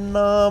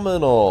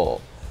phenomenal.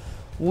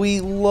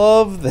 We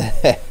love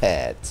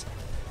that.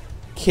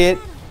 Kit.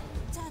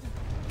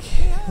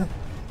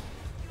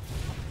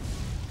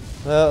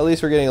 Well, at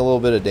least we're getting a little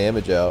bit of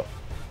damage out.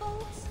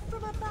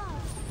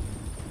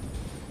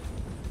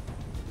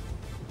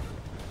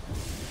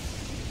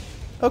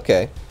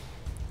 Okay.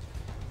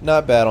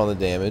 Not bad on the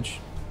damage.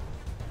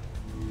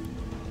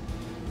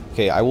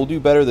 Okay, I will do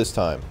better this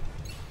time.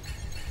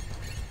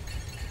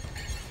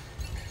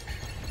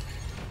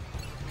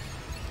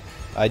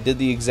 I did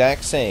the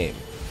exact same.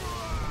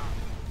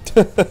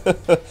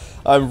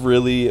 I'm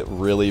really,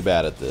 really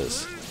bad at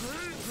this.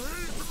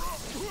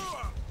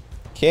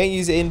 Can't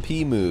use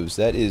NP moves.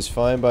 That is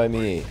fine by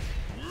me.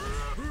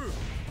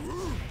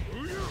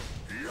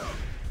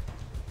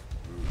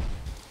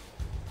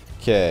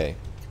 Okay.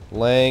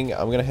 Lang,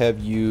 I'm going to have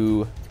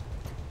you...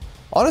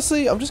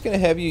 Honestly, I'm just going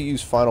to have you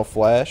use Final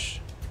Flash.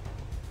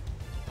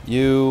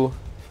 You...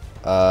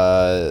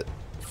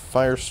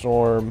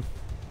 Firestorm...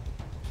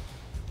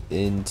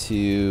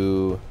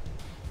 into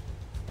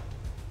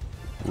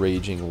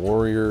Raging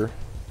Warrior,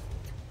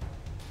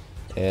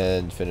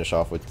 and finish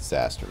off with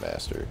Disaster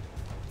Master.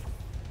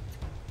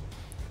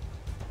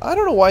 I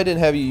don't know why I didn't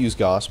have you use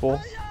Gospel.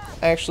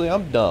 Actually,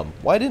 I'm dumb.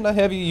 Why didn't I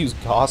have you use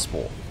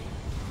Gospel?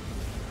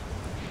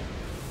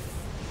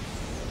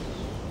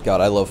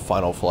 God, I love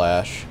Final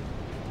Flash.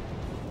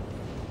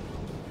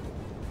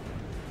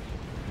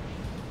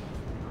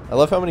 I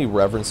love how many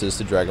references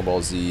to Dragon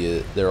Ball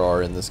Z there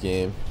are in this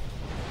game.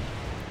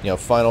 You know,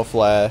 Final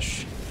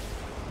Flash.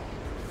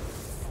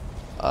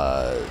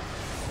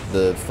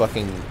 The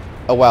fucking...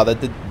 Oh, wow,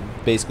 that did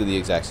basically the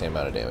exact same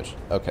amount of damage.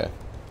 Okay.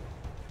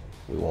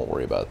 We won't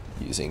worry about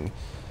using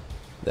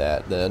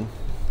that then.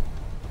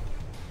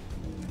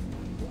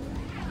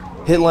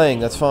 Hit Lang,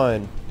 that's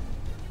fine.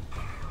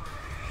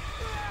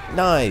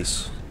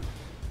 Nice.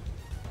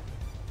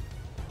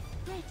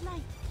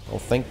 Oh,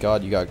 thank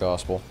God you got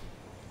Gospel.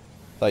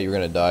 Thought you were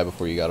gonna die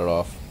before you got it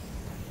off.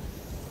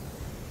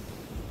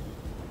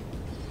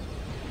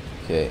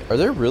 Okay, are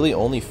there really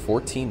only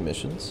 14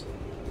 missions?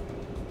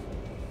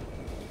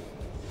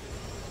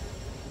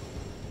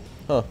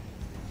 Huh.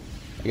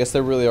 I guess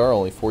there really are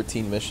only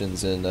 14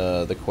 missions in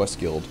the Quest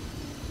Guild.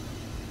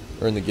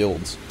 Or in the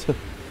guilds.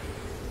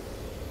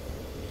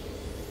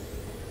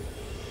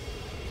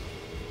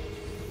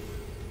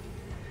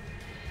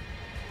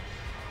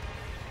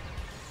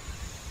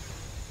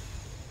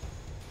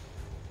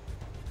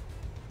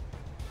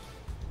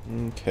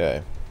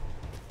 Okay.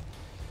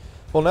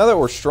 Well, now that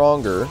we're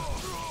stronger,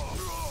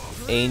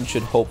 Ain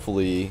should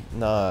hopefully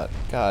not...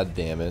 God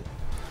damn it.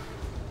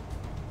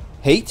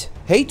 Hate?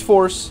 Hate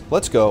Force!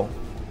 Let's go.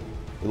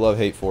 We love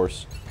Hate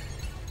Force.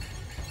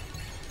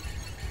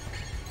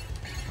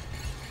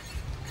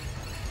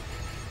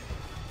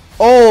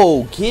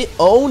 Oh, get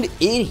owned,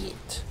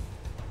 idiot.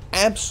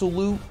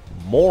 Absolute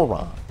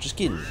moron. Just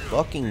getting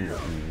fucking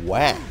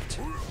whacked.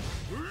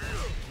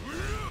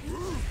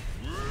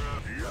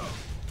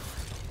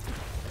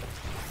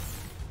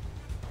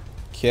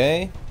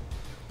 Okay.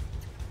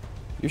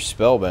 You're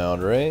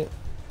spellbound, right?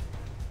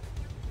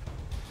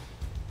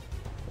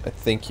 I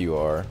think you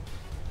are.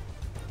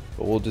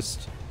 But we'll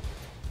just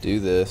do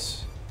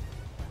this.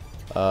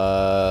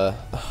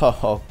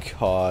 Oh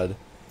God.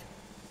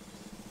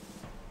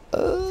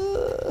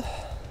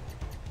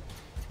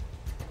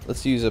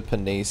 Let's use a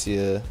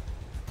Panacea.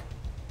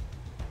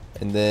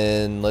 And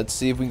then let's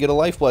see if we can get a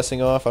life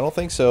blessing off. I don't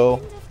think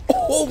so.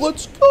 Oh,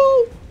 let's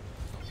go!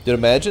 Dude,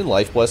 imagine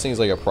Life Blessing is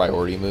like a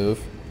priority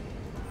move.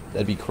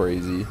 That'd be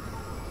crazy.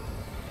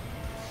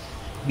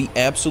 Be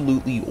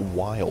absolutely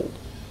wild.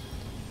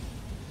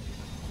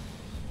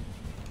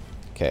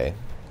 Okay.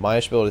 Maya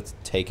should be able to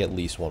take at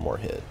least one more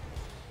hit.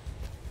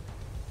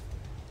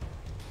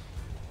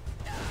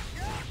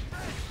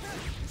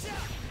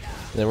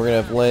 And then we're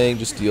gonna have Lang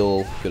just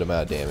deal a good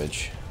amount of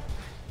damage.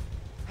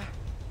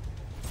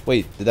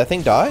 Wait, did that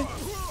thing die?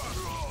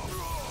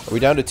 Are we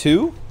down to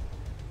 2?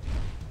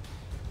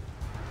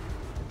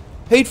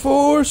 Hate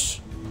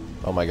Force!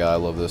 Oh my god, I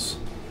love this.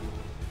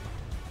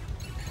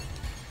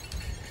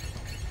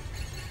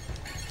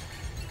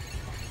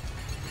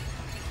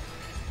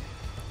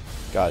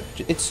 God,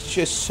 it's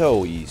just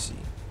so easy.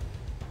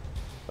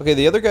 Okay,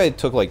 the other guy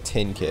took like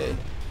 10k.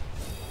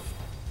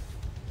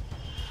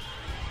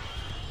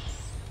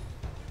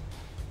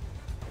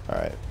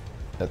 Alright,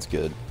 that's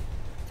good.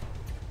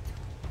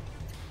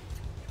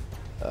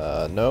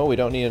 No, we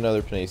don't need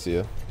another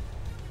Panacea.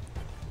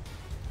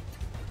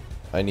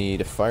 I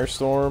need a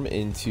Firestorm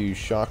into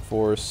Shock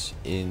Force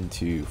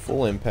into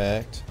Full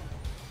Impact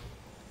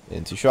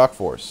into Shock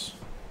Force.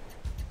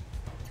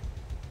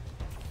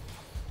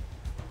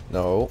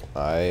 No,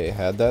 I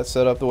had that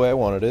set up the way I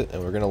wanted it,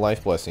 and we're going to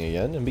Life Blessing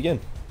again and begin.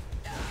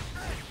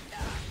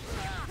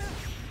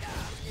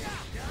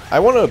 I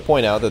want to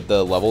point out that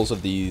the levels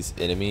of these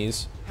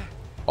enemies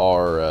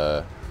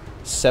are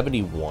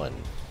 71.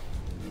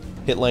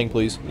 Hit Lang,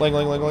 please. Lang,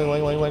 Lang, Lang, Lang,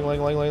 Lang, Lang, Lang,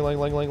 Lang, Lang, Lang, Lang,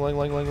 Lang, Lang, Lang,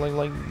 Lang, Lang, Lang,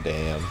 Lang.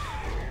 Damn.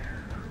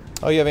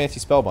 Oh, you have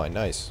anti-spellbind.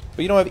 Nice.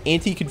 But you don't have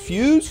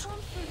anti-confuse?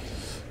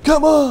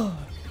 Come on!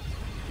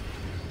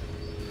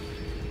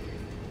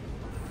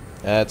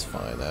 That's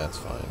fine, that's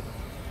fine.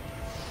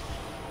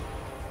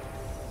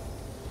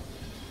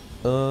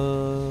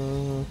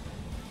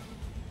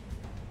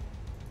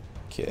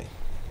 Okay.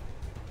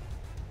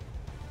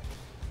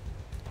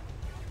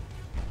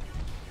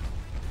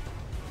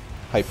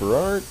 Hyper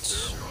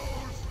Art.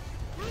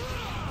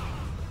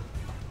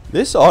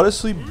 This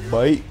honestly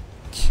might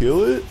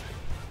kill it.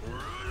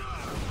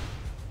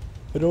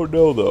 I don't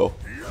know though.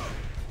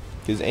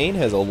 Because Ain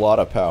has a lot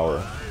of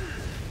power.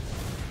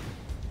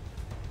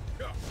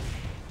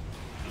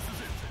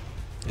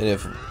 And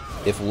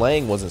if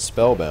Lang wasn't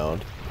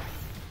spellbound,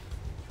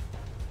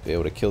 be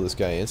able to kill this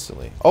guy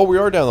instantly. Oh, we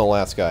are down the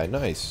last guy.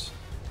 Nice.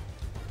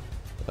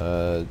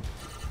 There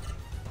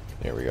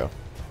we go.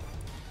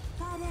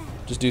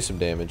 Just do some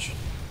damage.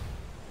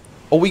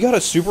 Oh, we got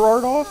a super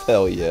art off?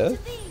 Hell yeah.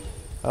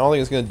 I don't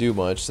think it's going to do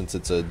much since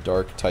it's a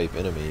dark type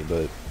enemy,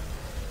 but...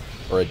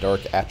 Or a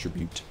dark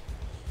attribute.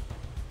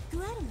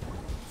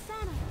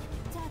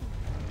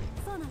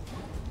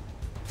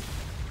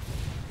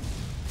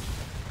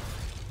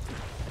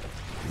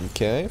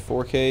 Okay,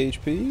 4k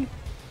HP. And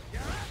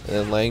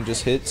then Lang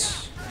just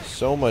hits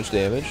so much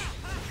damage.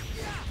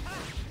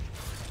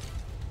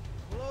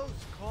 Close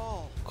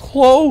call.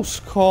 Close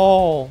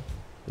call.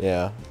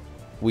 Yeah,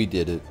 we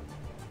did it.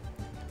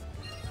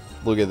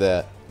 Look at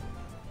that.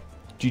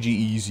 GG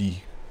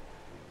easy.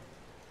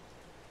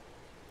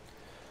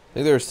 I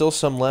think there are still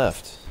some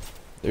left.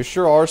 There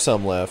sure are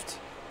some left.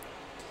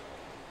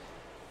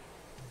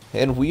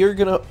 And we are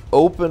gonna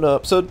open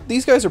up. So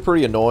these guys are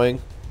pretty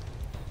annoying.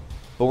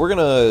 But we're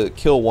gonna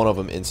kill one of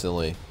them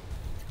instantly.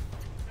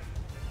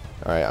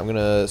 Alright, I'm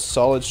gonna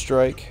Solid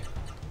Strike.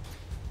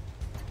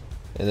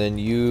 And then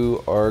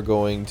you are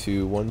going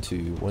to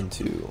 1-2,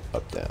 1-2,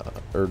 up down,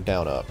 or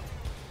down up.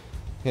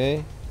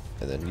 Okay?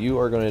 And then you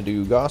are gonna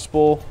do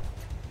Gospel.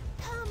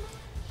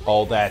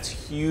 Oh, that's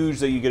huge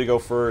that you get to go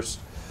first.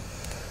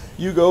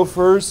 You go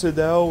first, and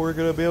now we're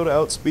gonna be able to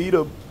outspeed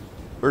him.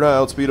 Or not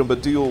outspeed him,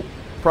 but deal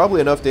probably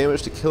enough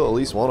damage to kill at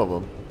least one of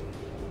them.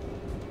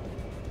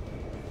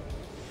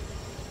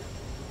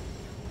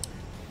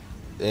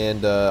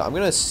 And I'm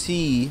gonna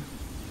see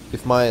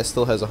if Maya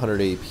still has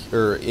 100 AP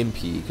or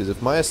MP, because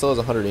if Maya still has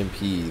 100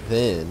 MP,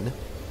 then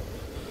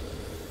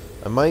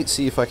I might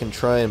see if I can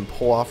try and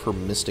pull off her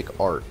Mystic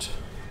Art,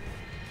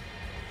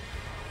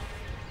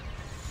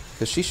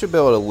 because she should be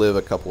able to live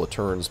a couple of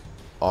turns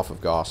off of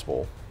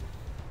Gospel.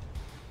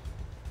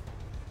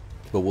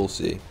 But we'll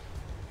see.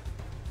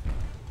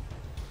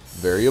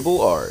 Variable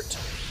Art.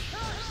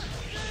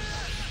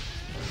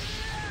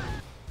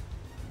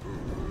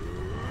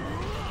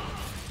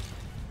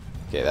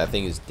 Okay, that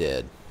thing is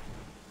dead.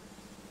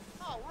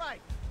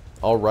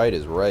 All right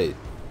is right.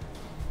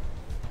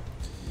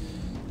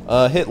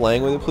 Hit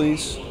Lang with it,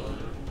 please.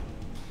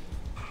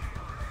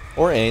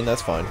 Or Ain,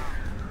 that's fine.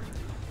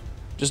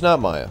 Just not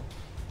Maya.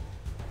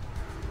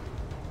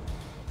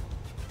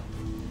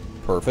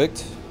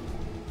 Perfect.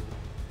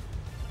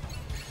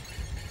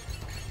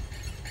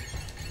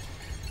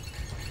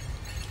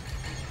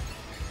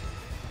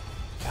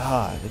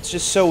 God, it's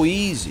just so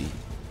easy.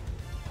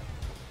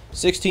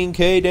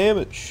 16k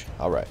damage.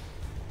 Alright.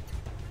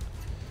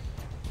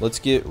 Let's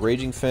get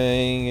Raging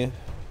Fang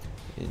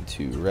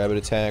into Rabbit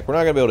Attack. We're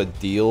not going to be able to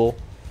deal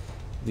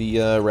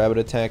the Rabbit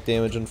Attack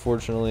damage,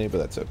 unfortunately, but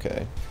that's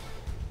okay.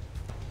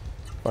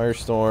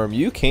 Firestorm.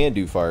 You can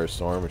do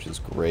Firestorm, which is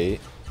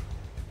great.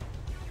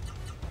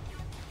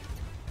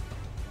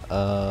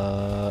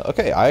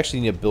 Okay, I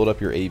actually need to build up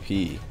your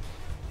AP.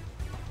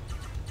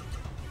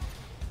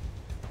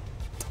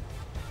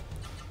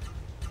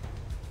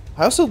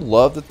 I also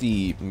love that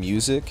the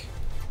music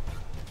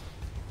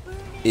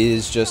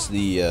is just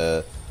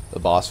the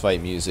boss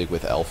fight music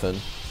with Elfin.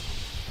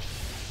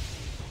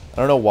 I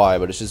don't know why,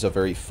 but it's just a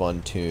very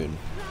fun tune.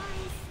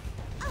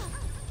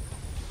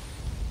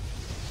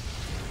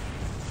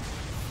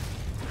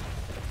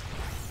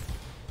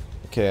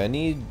 Okay, I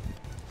need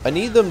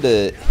them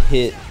to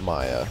hit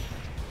Maya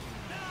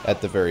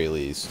at the very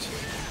least.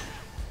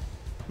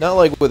 Not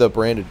like with a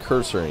branded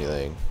curse or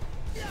anything,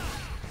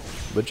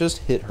 but just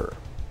hit her.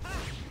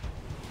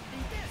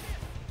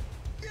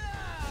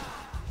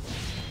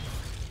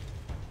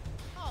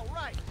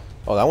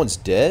 Oh, that one's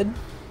dead?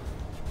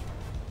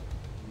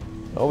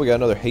 Oh, we got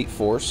another hate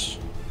force.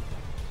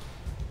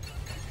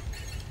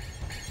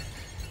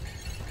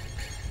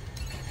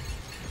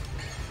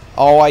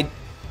 Oh, I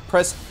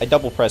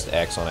double pressed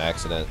X on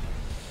accident.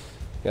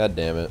 God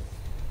damn it.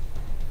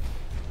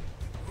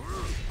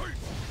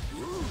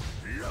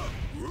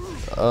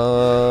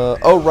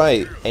 Oh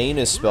right, Ain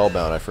is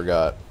spellbound, I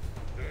forgot.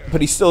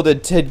 But he still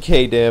did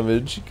 10k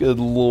damage. Good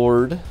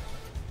lord. Alright,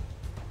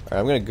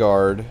 I'm gonna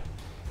guard.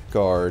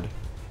 Guard.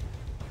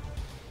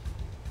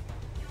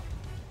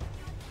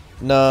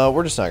 No,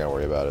 we're just not gonna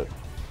worry about it.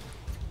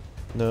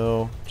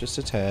 No, just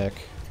attack.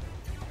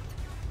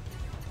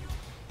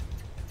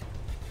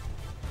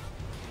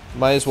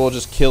 Might as well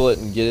just kill it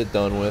and get it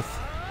done with.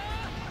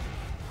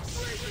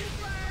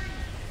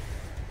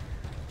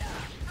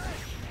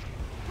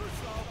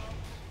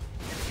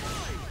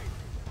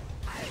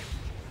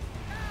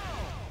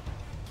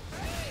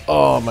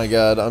 Oh my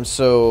god, I'm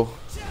so...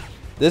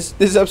 This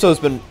episode's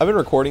been... I've been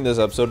recording this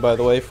episode, by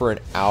the way, for an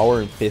hour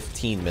and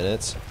 15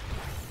 minutes.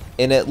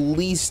 And at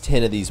least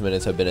 10 of these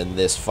minutes have been in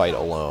this fight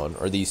alone,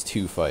 or these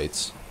two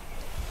fights.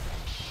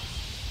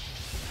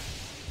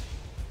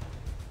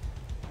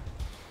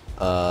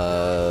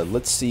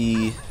 Let's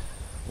see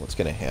what's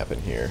gonna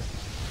happen here.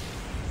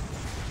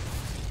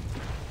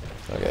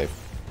 Okay.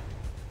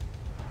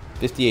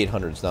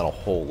 5,800 is not a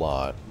whole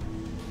lot.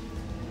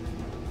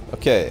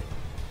 Okay.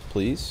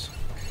 Please.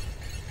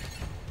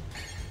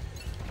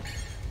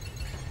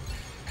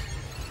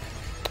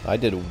 I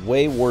did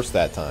way worse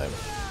that time.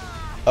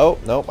 Oh,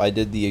 nope, I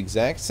did the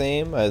exact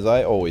same as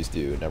I always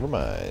do. Never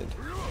mind.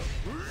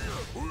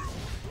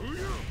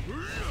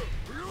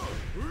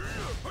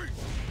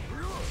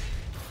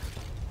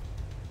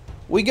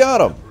 We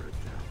got him!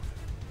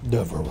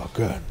 Never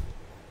again.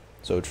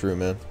 So true,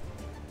 man.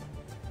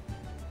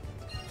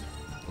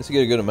 Let's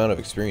get a good amount of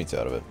experience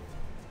out of it.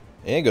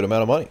 And a good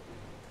amount of money.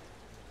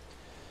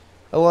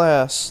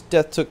 Alas,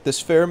 death took this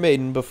fair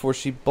maiden before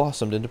she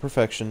blossomed into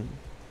perfection.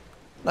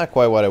 Not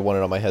quite what I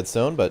wanted on my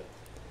headstone, but...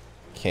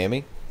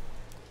 Cammy?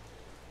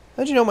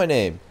 How'd you know my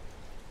name?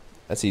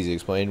 That's easy to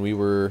explain. We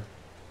were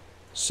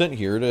sent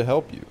here to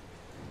help you.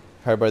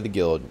 Hired by the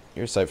guild.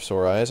 You're a sight for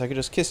sore eyes. I could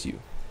just kiss you.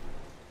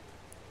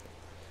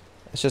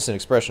 It's just an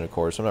expression, of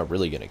course. I'm not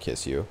really gonna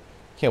kiss you.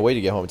 Can't wait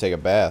to get home and take a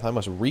bath. I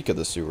must reek of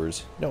the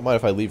sewers. You don't mind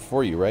if I leave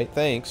for you, right?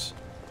 Thanks.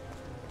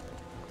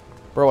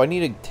 Bro, I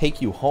need to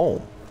take you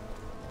home.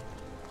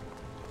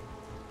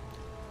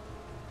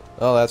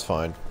 Oh, that's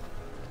fine.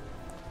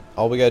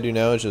 All we gotta do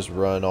now is just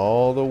run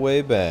all the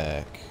way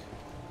back.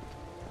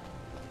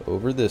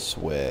 Over this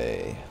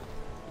way.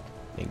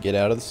 And get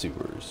out of the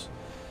sewers.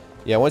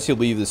 Yeah, once you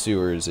leave the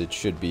sewers, it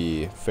should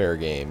be fair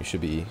game. You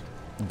should be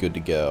good to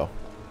go.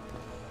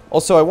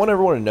 Also, I want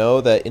everyone to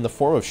know that in the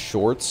form of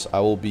shorts, I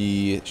will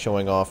be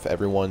showing off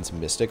everyone's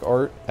mystic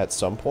art at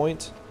some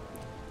point.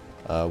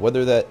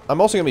 Whether that... I'm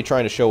also going to be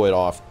trying to show it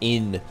off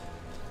in...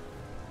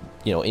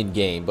 You know,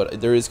 in-game. But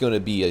there is going to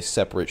be a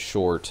separate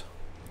short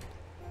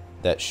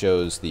that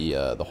shows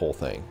the whole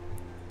thing.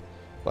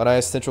 But I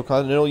asked Central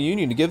Continental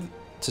Union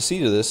to see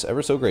to this.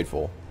 Ever so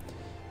grateful.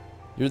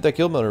 You're that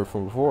guild member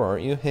from before,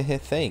 aren't you? Heh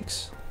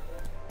thanks.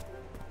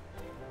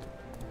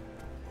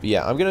 But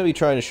yeah, I'm going to be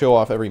trying to show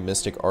off every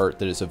mystic art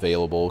that is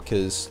available,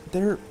 because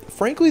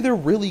frankly, they're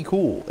really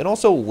cool. And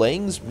also,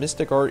 Lang's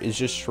mystic art is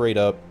just straight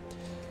up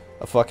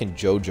a fucking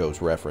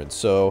JoJo's reference,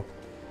 so...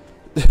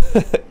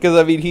 Because,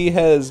 I mean, he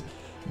has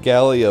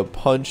Gallia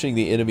punching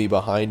the enemy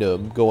behind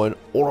him, going,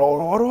 ora,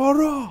 ora,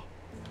 ora.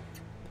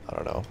 I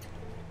don't know.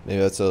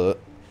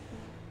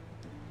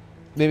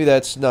 Maybe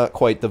that's not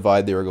quite the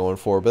vibe they were going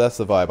for, but that's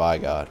the vibe I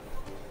got.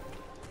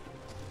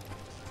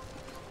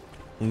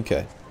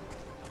 Okay.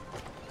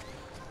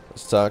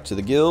 Let's talk to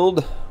the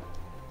guild.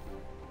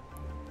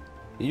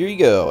 Here you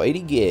go, 80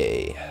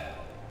 gay.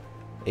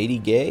 80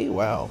 gay?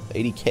 Wow,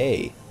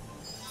 80k.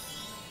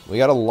 We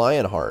got a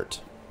lion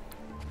heart.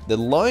 The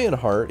lion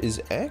heart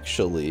is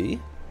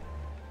actually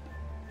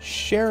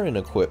Sharon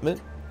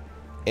equipment,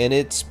 and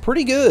it's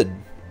pretty good.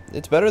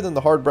 It's better than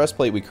the hard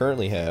breastplate we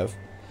currently have,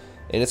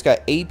 and it's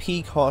got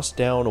AP cost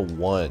down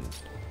 1,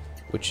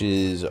 which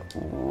is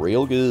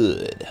real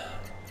good.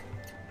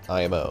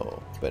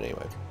 IMO, but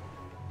anyway.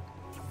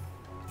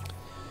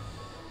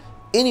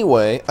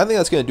 Anyway, I think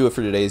that's going to do it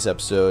for today's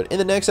episode. In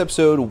the next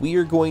episode, we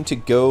are going to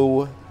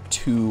go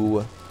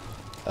to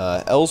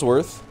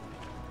Ellsworth.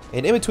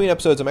 And in between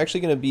episodes, I'm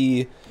actually going to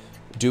be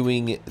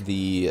doing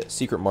the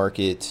secret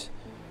market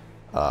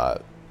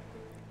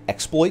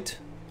exploit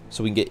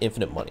so we can get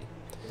infinite money.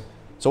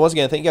 So once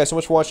again, thank you guys so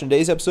much for watching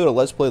today's episode of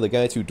Let's Play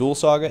Legaia 2 Duel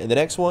Saga. In the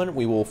next one,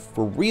 we will,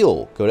 for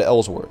real, go to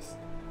Ellsworth.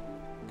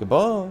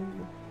 Goodbye.